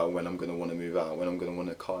thinking about when I'm gonna want to move out, when I'm gonna want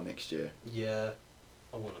a car next year. Yeah,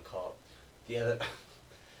 I want a car. Yeah,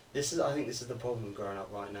 I think this is the problem growing up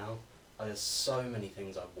right now. There's so many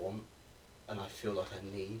things I want, and I feel like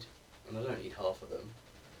I need, and I don't need half of them.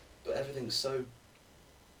 But everything's so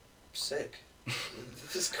sick.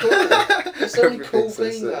 It's cool. There's so many cool Everything's so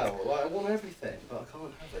things sick. now. Like I want everything, but I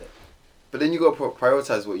can't have it. But then you got to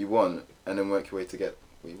prioritize what you want and then work your way to get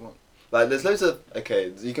what you want. Like there's loads of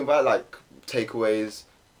you can buy like takeaways,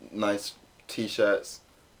 nice t-shirts,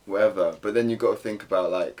 whatever. But then you got to think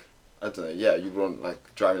about like I don't know. Yeah, you want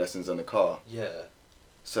like driving lessons on a car. Yeah.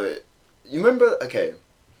 So you remember? Okay,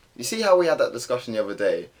 you see how we had that discussion the other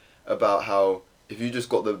day about how if you just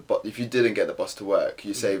got if you didn't get the bus to work,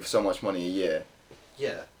 you save so much money a year.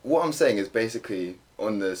 Yeah. What I'm saying is basically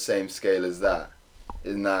on the same scale as that,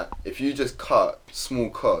 in that if you just cut small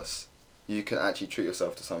costs, you can actually treat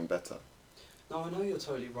yourself to something better. No, I know you're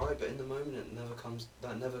totally right, but in the moment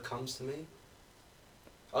that never comes to me.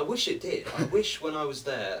 I wish it did. I wish when I was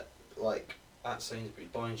there, like at Sainsbury's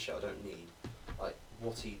buying shit I don't need, like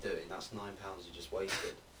what are you doing? That's £9 you just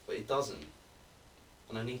wasted. But it doesn't.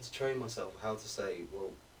 And I need to train myself how to say, well,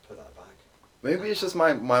 put that back. Maybe it's just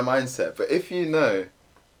my mindset, but if you know,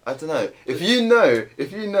 I don't know. If you know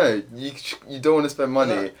you don't want to spend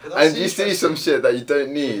money, but that's and you see some interesting. shit that you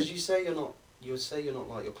don't Because need. you say you're not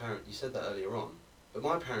like your parent. You said that earlier on. But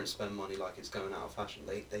my parents spend money like it's going out of fashion.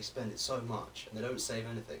 They spend it so much and they don't save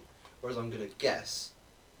anything. Whereas I'm gonna guess,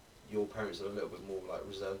 your parents are a little bit more like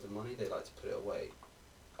reserved in money. They like to put it away.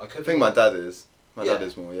 I think my dad is. My Yeah. dad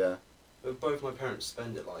is more, yeah. But both my parents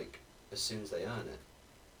spend it like as soon as they earn it.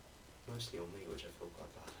 Mostly on me, which I feel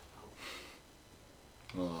quite bad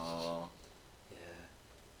about. Aww. Yeah.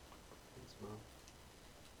 It's mad.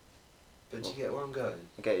 But do you get where I'm going?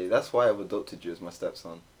 Okay, that's why I've adopted you as my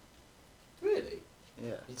stepson. Really?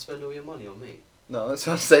 Yeah. You'd spend all your money on me? No, that's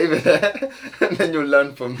why I'm saving it. And then you'll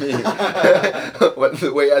learn from me.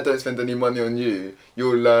 The way I don't spend any money on you,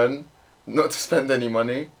 you'll learn not to spend any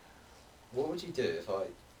money. What would you do if I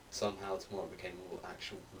somehow tomorrow became your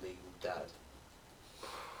actual legal dad?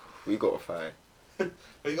 We got to fight.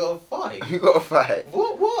 We got to fight? We got to fight.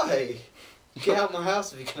 What? Why? Get out of my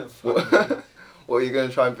house if you're going to fight me. What are you going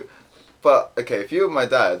to try and... But, okay, if you were my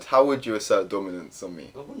dad, how would you assert dominance on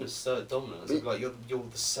me? I wouldn't assert dominance. I'd be like, you're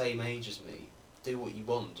the same age as me. Do what you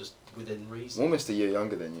want, just within reason. I'm almost a year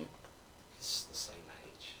younger than you. It's the same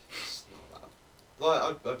age. It's not that.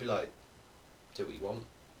 Like, I'd be like, do what you want.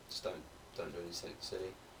 Just don't do anything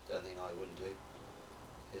silly. Anything I wouldn't do.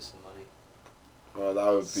 Here's some money. Oh,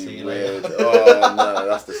 that would See be you weird. later. Oh, no,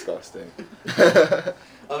 that's disgusting.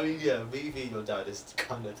 I mean, yeah, me being your dad is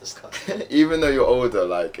kind of disgusting. Even though you're older,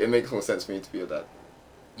 like, it makes more sense for me to be your dad.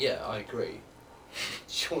 Yeah, I agree.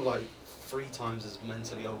 You're like 3 times as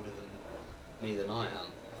mentally older than me than I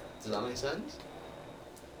am. Does that make sense?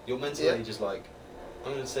 Your mental Yeah. age is like,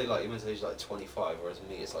 I'm gonna say like your mental age is like 25, whereas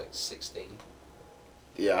me it's like 16.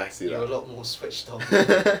 Yeah, I see You're a that. lot more switched on than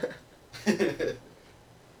me.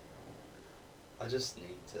 I just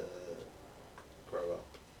need to grow up,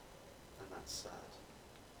 and that's sad.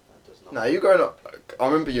 That does not. Nah, you growing up. I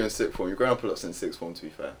remember you in sixth form. You're growing up a lot since sixth form. To be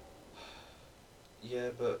fair, Yeah,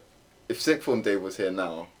 but if sixth form Dave was here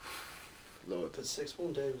now, Lord, sixth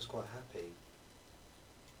form Dave was quite happy.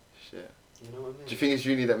 shit. You know what I mean? Do you think it's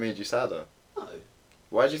uni that made you sadder? No.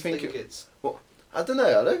 Why I do you just think it's? I don't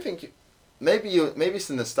know. I don't think you. Maybe it's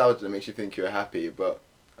the nostalgia that makes you think you're happy, but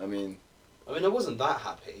I mean, I mean, I wasn't that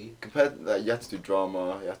happy. compared, like, you had to do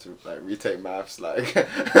drama, you had to like retake maths, like.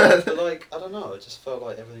 But like, I don't know. I just felt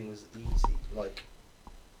like everything was easy. Like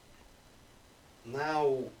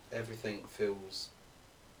now, everything feels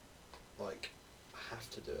like I have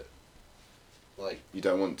to do it. Like, You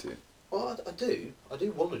don't want to. well, I do. I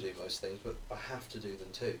do want to do most things, but I have to do them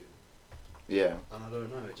too. Yeah. And I don't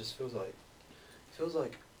know. It just feels like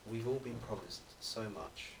we've all been promised so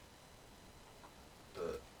much,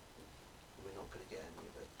 but we're not going to get any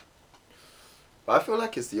of it. But I feel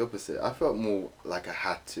like it's the opposite. I felt more like I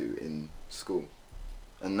had to in school,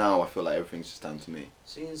 and now I feel like everything's just down to me.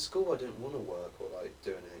 See, in school I didn't want to work or like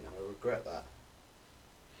do anything, and I regret that.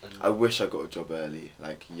 And I wish I got a job early,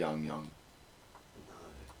 like young. no,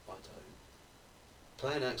 I don't.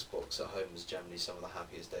 Playing Xbox at home was generally some of the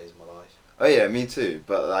happiest days of my life. Oh yeah, me too.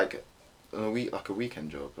 But like, on a weekend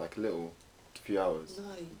job, like a little few hours.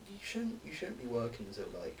 No, you shouldn't. You shouldn't be working until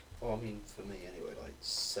like. Well, I mean, for me anyway, like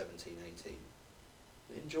 17, 18.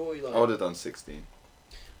 Enjoy like. I would have done 16.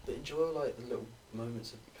 But enjoy like the little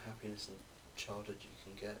moments of happiness and childhood you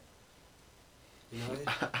can get. You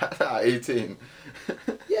know? At 18.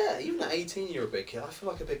 Yeah, even at 18 you're a big kid. I feel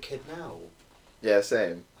like a big kid now. Yeah,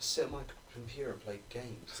 same. I sit on my computer and play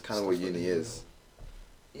games. That's kind of what uni is.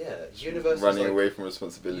 Yeah, university's Running like, away from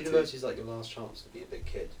responsibility. university's like your last chance to be a big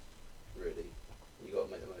kid, really. You got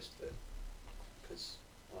to make the most of it. Because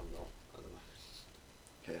I'm not at the moment.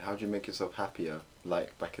 Okay, how do you make yourself happier,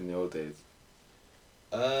 like back in the old days?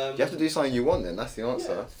 You You have to do something you want then, that's the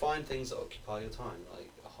answer. Yeah, find things that occupy your time, like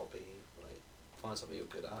a hobby, like find something you're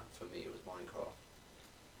good at. For me it was Minecraft,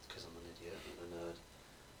 because I'm an idiot and a nerd.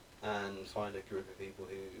 And find a group of people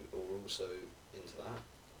who are also into that,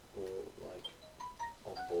 or like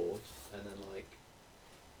on board, and then like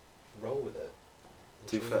roll with it.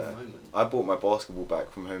 To be Enjoy the fair, moment. I bought my basketball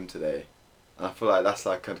back from home today, and I feel like that's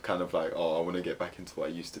like a kind of like, oh, I want to get back into what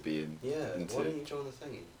I used to be in. Yeah, into. why don't you join the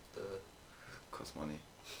thingy? Costs money.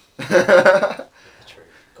 Yeah, true.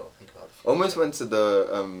 Got to think about the future. Almost went to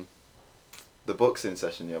the boxing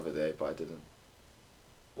session the other day, but I didn't.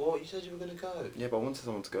 Well, you said you were going to go. Yeah, but I wanted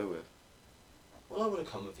someone to go with. Well, I would have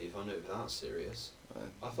come with you if I knew it was that serious.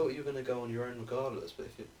 I I thought you were going to go on your own regardless, but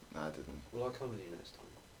if you... Nah, I didn't. Well, I'll come with you next time.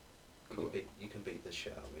 Cool. You can beat the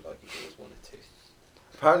shit out of me like you've always wanted to.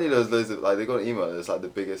 Apparently there was loads of, like, they got an email, it's like the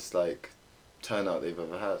biggest, like, turnout they've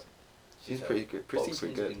ever had. Seems Yeah, pretty good, pretty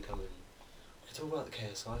boxing's good. been coming... We could talk about the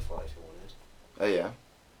KSI fight if you wanted. Oh yeah,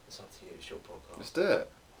 It's up to you, it's your podcast. let's do it.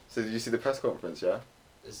 So did you see the press conference, yeah?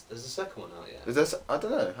 There's a second one out yet. Is this, I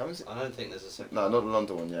don't know, haven't seen... I don't think there's a second No, one. not the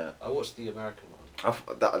London one, yeah. I watched the American one.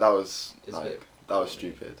 That was, It's a like, bit that was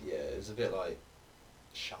corny. stupid. Yeah, it was a bit like,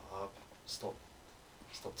 shut up, stop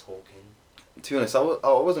talking. To be honest, I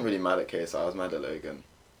wasn't really mad at KSI, I was mad at Logan.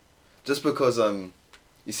 Just because,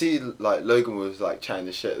 you see, like, Logan was, like, chatting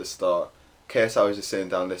the shit at the start. KSI was just sitting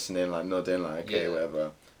down listening, like, nodding, like, okay, Yeah.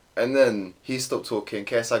 whatever. And then he stopped talking,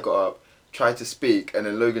 KSI got up, tried to speak, and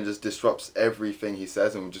then Logan just disrupts everything he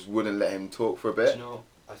says and just wouldn't let him talk for a bit. Do you know,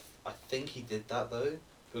 I think he did that though,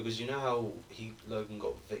 because you know how Logan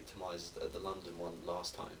got victimised at the London one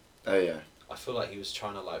last time? Oh, yeah. I feel like he was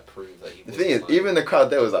trying to like prove that he The wasn't thing is, like, even the crowd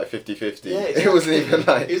there was like 50-50. yeah, It wasn't even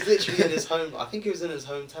like... He was literally in his home, I think he was in his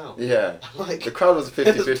hometown. Yeah. Like, The crowd was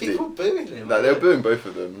there was 50-50. people booing him. Like, they were booing both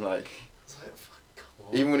of them, like... It's like, fuck, come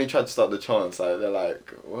on. Even when he tried to start the chants, like, they're like,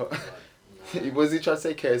 what? Like, nah. Was he trying to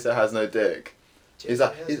say KSI has no dick? He's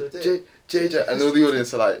like, JJ has no dick. JJ, and all the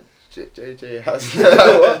audience are like, JJ has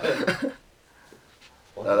no what?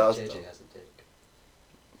 Why No, that was JJ dumb. has a dick.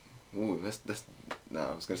 Ooh, let's, no,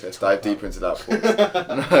 I was going to say, let's dive deeper into that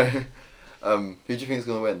pause. No. Who do you think is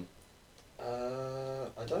going to win?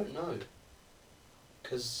 I don't know.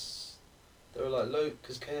 Because they were like,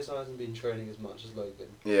 because KSI hasn't been training as much as Logan.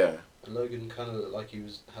 Yeah. And Logan kind of looked like he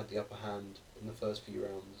had the upper hand in the first few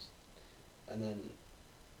rounds. And then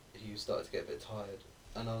he started to get a bit tired.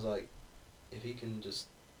 And I was like, if he can just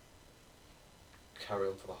carry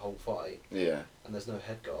on for the whole fight, Yeah. and there's no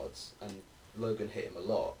head guards, and Logan hit him a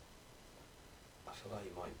lot, I feel like he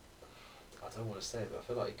might, I don't want to say it, but I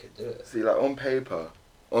feel like he could do it. See, like on paper,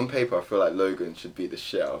 I feel like Logan should beat the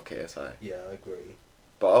shit out of KSI. Yeah, I agree.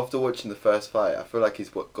 But after watching the first fight, I feel like he's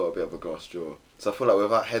got a bit of a glass jaw. So I feel like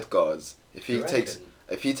without head guards, if he takes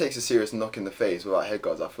a serious knock in the face without head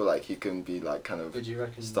guards, I feel like he can be like kind of But do you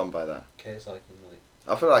reckon stunned by that. KSI can like?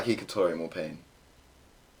 I feel like he could tolerate more pain.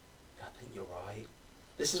 I think you're right.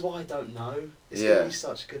 This is why I don't know. It's Yeah. gonna be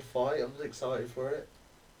such a good fight. I'm just excited for it.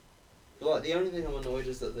 But like the only thing I'm annoyed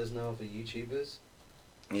is that there's no other YouTubers.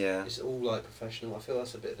 Yeah. It's all like professional. I feel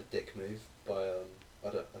that's a bit of a dick move by I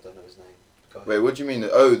don't know his name. Guy. Wait, what do you mean?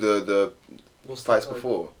 Oh, the What's that fights guy-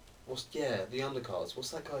 before. the undercards.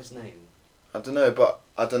 What's that guy's name? I don't know, but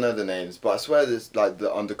I don't know the names. But I swear, this like the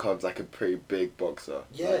undercard's like a pretty big boxer.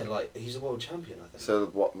 Yeah, like he's a world champion, I think. So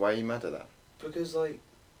why are you mad at that? Because like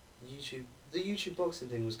the YouTube boxing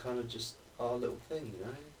thing was kind of just our little thing, you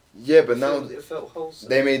know. Yeah, but now it felt wholesome.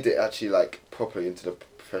 they made it actually like properly into the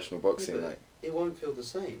professional boxing. but Like it won't feel the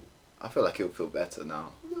same. I feel like it'll feel better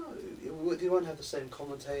now. No, it won't have the same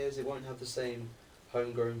commentators. It won't have the same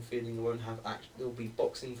homegrown feeling. It won't have there'll be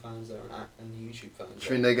boxing fans there and YouTube fans. Do you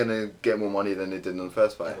think they're gonna get more money than they did in the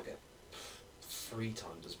first fight? They'll get 3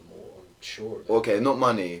 times as more. I'm sure of it. Okay, not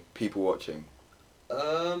money. People watching.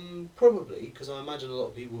 Probably because I imagine a lot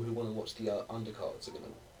of people who want to watch the undercards are gonna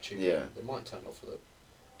tune Yeah. in. They might turn off for the.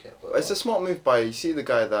 But it's a smart move by you see the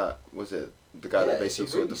guy that was it the guy that basically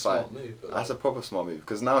it's a really sorted the fight. smart move, but That's a proper smart move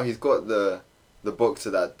because now he's got the boxer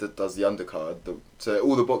that does the undercard. So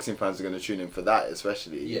all the boxing fans are going to tune in for that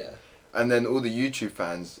especially. yeah. And then all the YouTube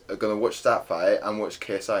fans are going to watch that fight and watch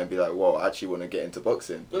KSI and be like, "Whoa, I actually want to get into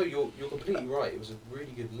boxing." No, you're completely right. It was a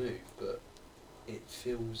really good move, but it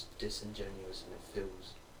feels disingenuous and it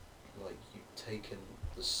feels like you've taken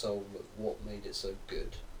the soul of what made it so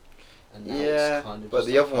good. And now Yeah, it's kind of but just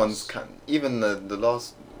the like other ones us. can even the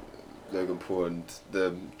last Logan Paul and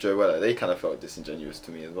the Joe Weller, they kind of felt disingenuous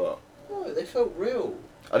to me as well. No, they felt real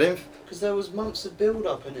I didn't. because there was months of build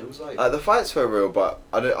up and it was like. The fights were real, but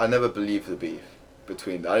I never believed the beef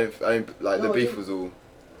between. I didn't like No, the I beef didn't- was all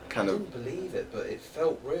kind I of. didn't believe it, but it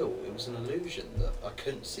felt real. It was an illusion that I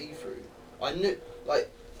couldn't see through. I knew,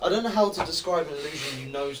 like, I don't know how to describe an illusion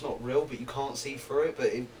you know is not real, but you can't see through it. But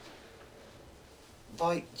it,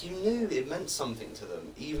 like, you knew it meant something to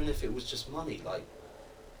them, even if it was just money. Like,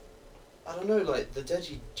 I don't know, like the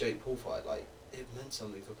Deji Jake Paul fight, like it meant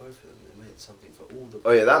something for both of them. It meant something for all the.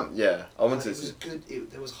 Oh yeah. I Like, wanted it to. was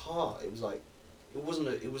good. There was heart. It was like, it wasn't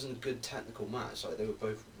a good technical match. Like they were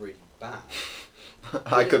both really bad.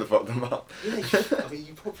 I could have fucked them up. Yeah, I mean,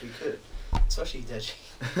 you probably could, especially Deji.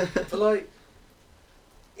 But like,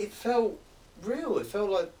 it felt real. It felt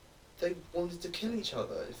like they wanted to kill each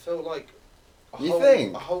other. It felt like You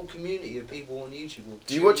think? a whole community of people on YouTube. Will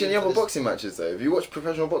Do you tune watch in any for other this. boxing matches though? Have you watched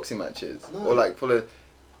professional boxing matches No. or like follow?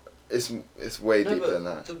 It's way No, deeper but than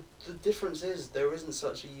that. the difference is there isn't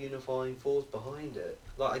such a unifying force behind it.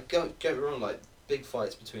 Like, I don't get me wrong. Like big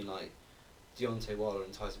fights between like Deontay Wilder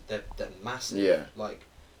and Tyson, they're massive. Yeah. Like,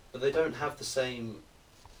 but they don't have the same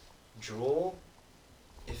draw.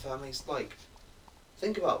 If that makes like.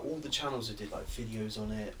 Think about all the channels who did like videos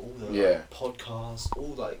on it, all the Yeah. like, podcasts,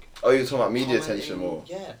 all like. Oh, you're talking about media commenting. attention more.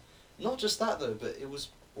 Yeah, not just that though, but it was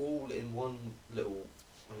all in one little.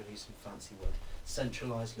 I'm gonna use some fancy word.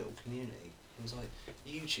 Centralized little community. It was like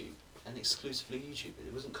YouTube and exclusively YouTube.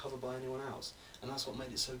 It wasn't covered by anyone else, and that's what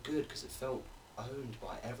made it so good because it felt owned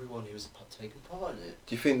by everyone who was taking part in it.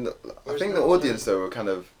 Do you think that? I Whereas think now the I audience though were kind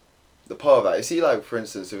of the part of that. You see, like for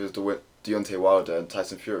instance, if it was Deontay Wilder and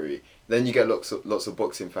Tyson Fury, then you get lots of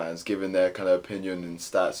boxing fans giving their kind of opinion and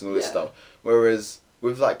stats and all this Yeah. stuff. Whereas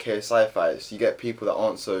with like KSI fights, you get people that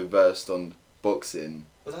aren't so versed on boxing.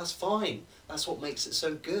 But that's fine. That's what makes it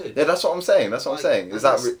so good. Yeah, that's what I'm saying. That's what I'm Like, saying. and Is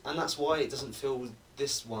that? that's- and that's why it doesn't feel.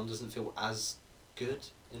 This one doesn't feel as good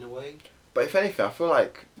in a way. But if anything, I feel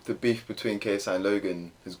like the beef between KSI and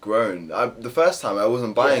Logan has grown. The first time I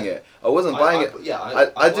wasn't buying Yeah. it. I wasn't buying it. Yeah,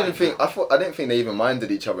 I didn't like think. that. I didn't think they even minded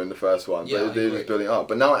each other in the first one. Yeah, but they I were just agree. building up.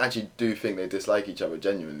 But now I actually do think they dislike each other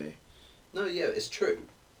genuinely. No, yeah, it's true.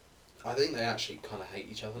 I think they actually kind of hate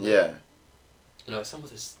each other. now. Yeah. You know, some of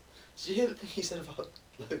this. Did you hear the thing he said about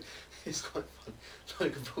Logan? It's quite fun.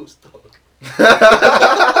 Logan Paul's dog.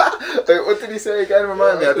 Wait, what did he say again?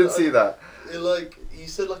 Remind me. I didn't see that. He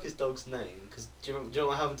said like his dog's name. Because do you know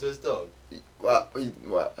what happened to his dog? What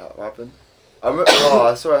happened? I remember,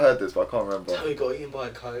 I swear I heard this, but I can't remember. So he got eaten by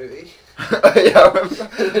a coyote. Yeah, I remember.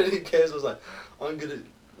 And then Kez was like, I'm gonna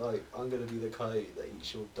be the coyote that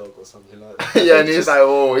eats your dog or something like that. Yeah, and he's like,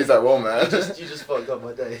 whoa, man. you just fucked up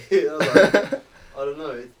my day. I was like, I don't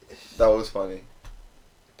know. That was funny.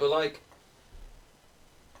 But like,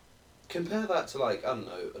 Compare that to like, I don't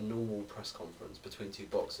know, a normal press conference between two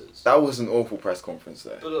boxers. That was an awful press conference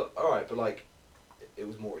though. But alright, but like, it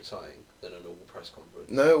was more exciting than a normal press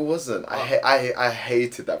conference. No, it wasn't. I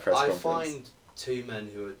hated that press conference. I find two men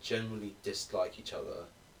who are generally dislike each other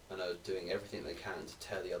and are doing everything they can to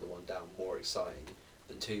tear the other one down more exciting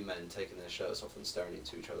than two men taking their shirts off and staring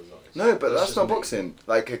into each other's eyes. No, but that's just not me. boxing.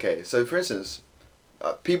 Like, okay, so for instance,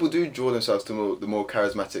 people do draw themselves to the more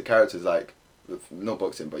charismatic characters, like, not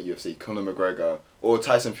boxing, but UFC, Conor McGregor, or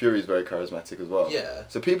Tyson Fury is very charismatic as well. Yeah.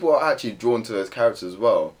 So people are actually drawn to those characters as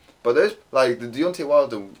well. But there's, like, the Deontay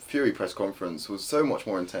Wilder Fury press conference was so much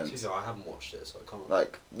more intense. I haven't watched it, so I can't.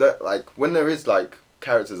 Like, when there is, like,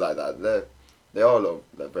 characters like that, they are a lot,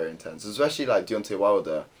 like, very intense. Especially, like, Deontay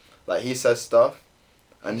Wilder. Like, he says stuff,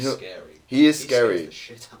 and he's scary. He is scary. Scares the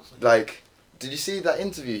shit out of me. Like, did you see that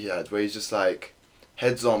interview he had where he's just like,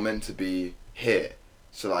 heads aren't meant to be here.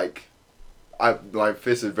 So like, my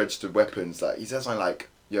fist is registered weapons. Like he says something like,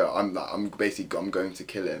 yeah, I'm going to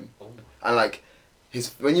kill him. Oh. And like,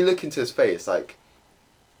 when you look into his face, like,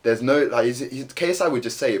 there's no like his KSI would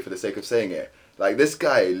just say it for the sake of saying it. Like this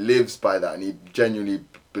guy lives by that and he genuinely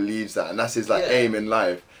believes that, and that's his like aim in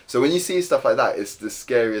life. So when you see stuff like that, it's the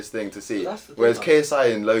scariest thing to see. Whereas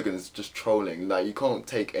KSI and Logan is just trolling. Like you can't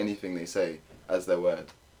take anything they say as their word.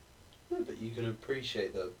 No, but you can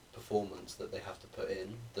appreciate the performance that they have to put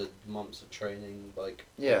in, the months of training, like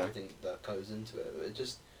everything that goes into it. It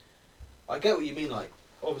just, I get what you mean. Like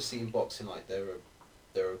obviously in boxing, like there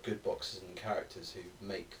are good boxers and characters who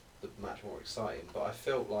make the match more exciting. But I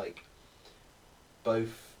felt like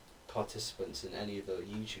both participants in any of the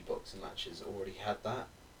YouTube boxing matches already had that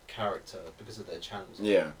character because of their channels.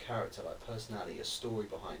 Yeah. Character, like personality, a story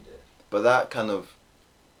behind it. But that kind of...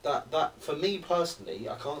 That for me personally,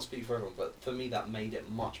 I can't speak for everyone, but for me that made it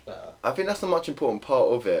much better. I think that's the much important part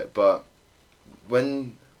of it, but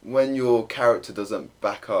when your character doesn't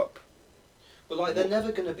back up... But like, they're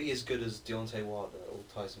never going to be as good as Deontay Wilder or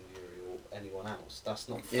Tyson Fury or anyone else. That's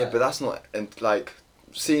not fair. Yeah, but that's not... And like,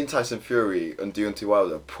 seeing Tyson Fury and Deontay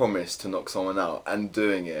Wilder promise to knock someone out and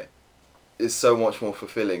doing it is so much more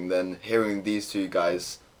fulfilling than hearing these two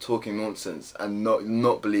guys talking nonsense and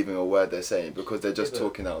not believing a word they're saying because they're just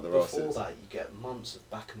talking out of their asses. Before that, you get months of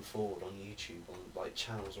back and forward on YouTube on like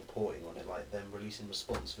channels reporting on it, like them releasing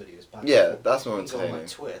response videos back. Yeah, and forth. that's more Things entertaining. on like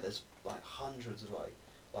Twitter, there's like hundreds of like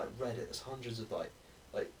Reddit, there's hundreds of like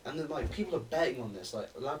and then like people are betting on this,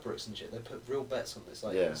 like Labrooks and shit. They put real bets on this.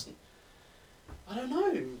 Like, I don't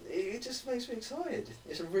know. It just makes me excited.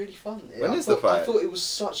 It's a really fun. When is the fight? I thought it was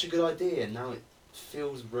such a good idea, and now it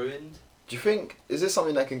feels ruined. Do you think, is this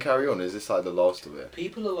something that can carry on? Is this like the last of it?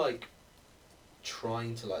 People are like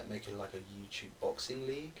trying to like make it like a YouTube boxing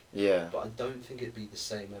league. Yeah. But I don't think it'd be the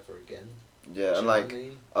same ever again. Yeah, and like,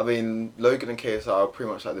 I mean, Logan and KSI are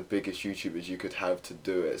pretty much like the biggest YouTubers you could have to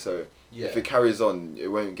do it. So if it carries on, it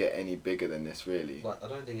won't get any bigger than this, really. Like, I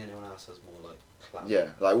don't think anyone else has more like clout. Yeah,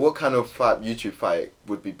 like what kind of YouTube fight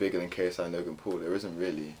would be bigger than KSI and Logan Paul? There isn't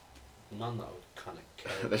really. None that I would kind of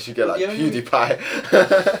care. Unless you get like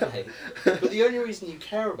PewDiePie. But the only reason you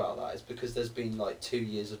care about that is because there's been like 2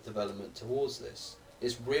 years of development towards this.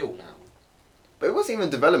 It's real now. But it wasn't even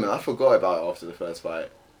development. I forgot about it after the first fight.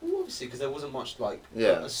 Well, obviously, because there wasn't much like.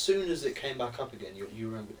 Yeah. As soon as it came back up again, you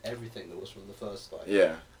remembered everything that was from the first fight.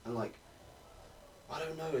 Yeah. And like, I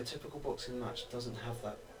don't know, a typical boxing match doesn't have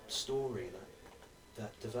that story,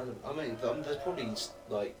 that development. I mean, there's probably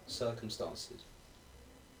like circumstances.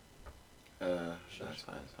 That's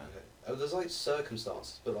fine. Okay. There's like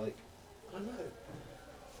circumstances, but like, I don't know.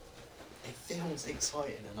 It feels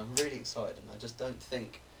exciting, and I'm really excited, and I just don't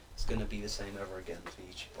think it's going to be the same ever again for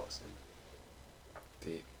YouTube boxing.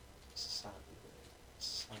 Deep. It's sad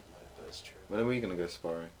note, but it's true. When are we going to go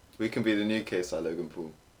sparring? We can be the new KSI Logan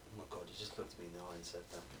Paul. Oh my god, you just looked me in the eye and said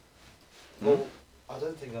that. Hmm? Well, I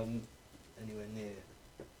don't think I'm anywhere near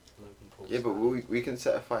Logan Paul. Yeah, but we can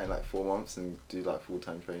set a fight in like 4 months and do like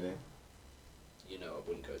full-time training. You know, I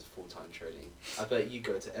wouldn't go to full-time training. I bet you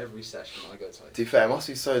go to every session. I go to. Like, to be fair, it must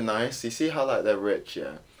be so nice. You see how like they're rich,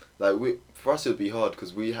 yeah. Like for us it would be hard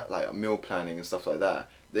because we have like meal planning and stuff like that.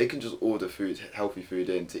 They can just order food, healthy food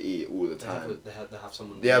in to eat all the time. They have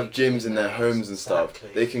someone. They have gyms in their homes and stuff.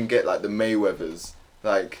 They can get like the Mayweathers.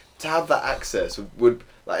 Like to have that access would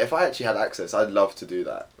like if I actually had access, I'd love to do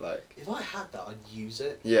that. Like if I had that, I'd use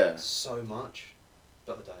it. Yeah. So much,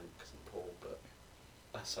 but I don't because I'm poor. But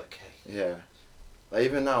that's okay. Yeah. Like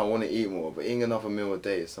even now I want to eat more, but eating another meal a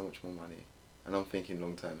day is so much more money, and I'm thinking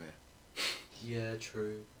long term here. Yeah,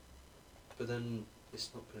 true. But then it's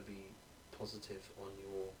not going to be positive on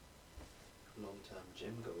your long-term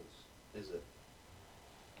gym goals, is it?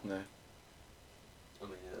 No. I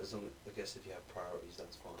mean, as long I guess if you have priorities,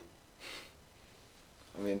 that's fine.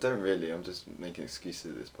 I mean, don't really. I'm just making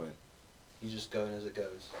excuses at this point. You just going as it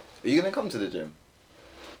goes. Are you gonna come to the gym?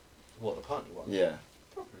 What, the Putney one? Yeah.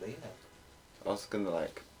 Probably, yeah. I was gonna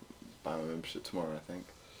like buy my membership tomorrow, I think.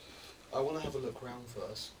 I want to have a look around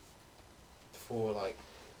first before like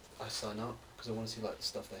I sign up because I want to see like the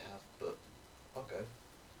stuff they have. But I'll go.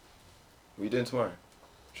 What are you doing tomorrow?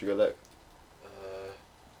 Should we go look? I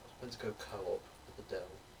was meant to go co-op with the Dell.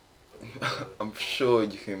 I'm sure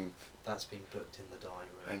you can. That's been booked in the diary.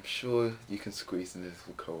 I'm sure you can squeeze in a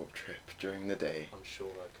little co-op trip during the day. I'm sure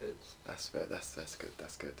I could. That's fair. That's good.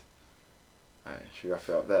 That's good. Alright, should we wrap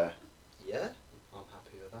it up there? Yeah, I'm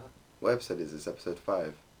happy with that. What episode is this? Episode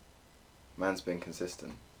 5. Man's been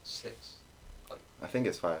consistent. 6. I think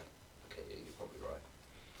it's 5. Okay, yeah, you're probably right.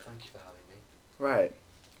 Thank you for having me. Right.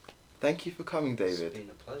 Thank you for coming, David. It's been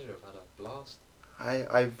a pleasure. I've had a blast.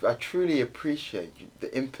 I truly appreciate you, the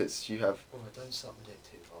inputs you have. Oh, don't suck my dick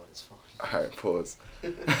too hard. It's fine. Alright, pause.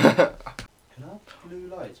 Can I have Blue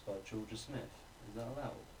Lights by Georgia Smith? Is that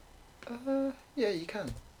allowed? Yeah, you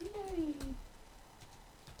can.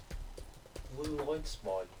 Blue Lights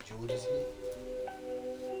by Georgia Smith.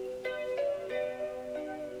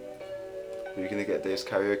 Are you gonna get Dave's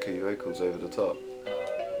karaoke vocals over the top?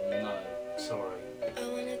 No. Sorry. I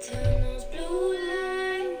wanna turn those blue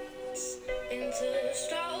lights into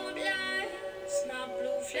strobe lights, not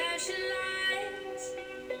blue flashing lights,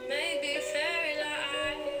 maybe fairy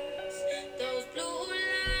lights. Those blue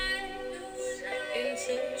lights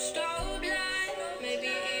into strobe lights,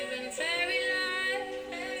 maybe even fairy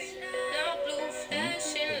lights, not blue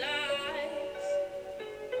flashing lights.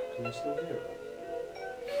 Can you still hear it?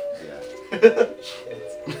 Yeah.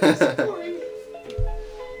 Shit.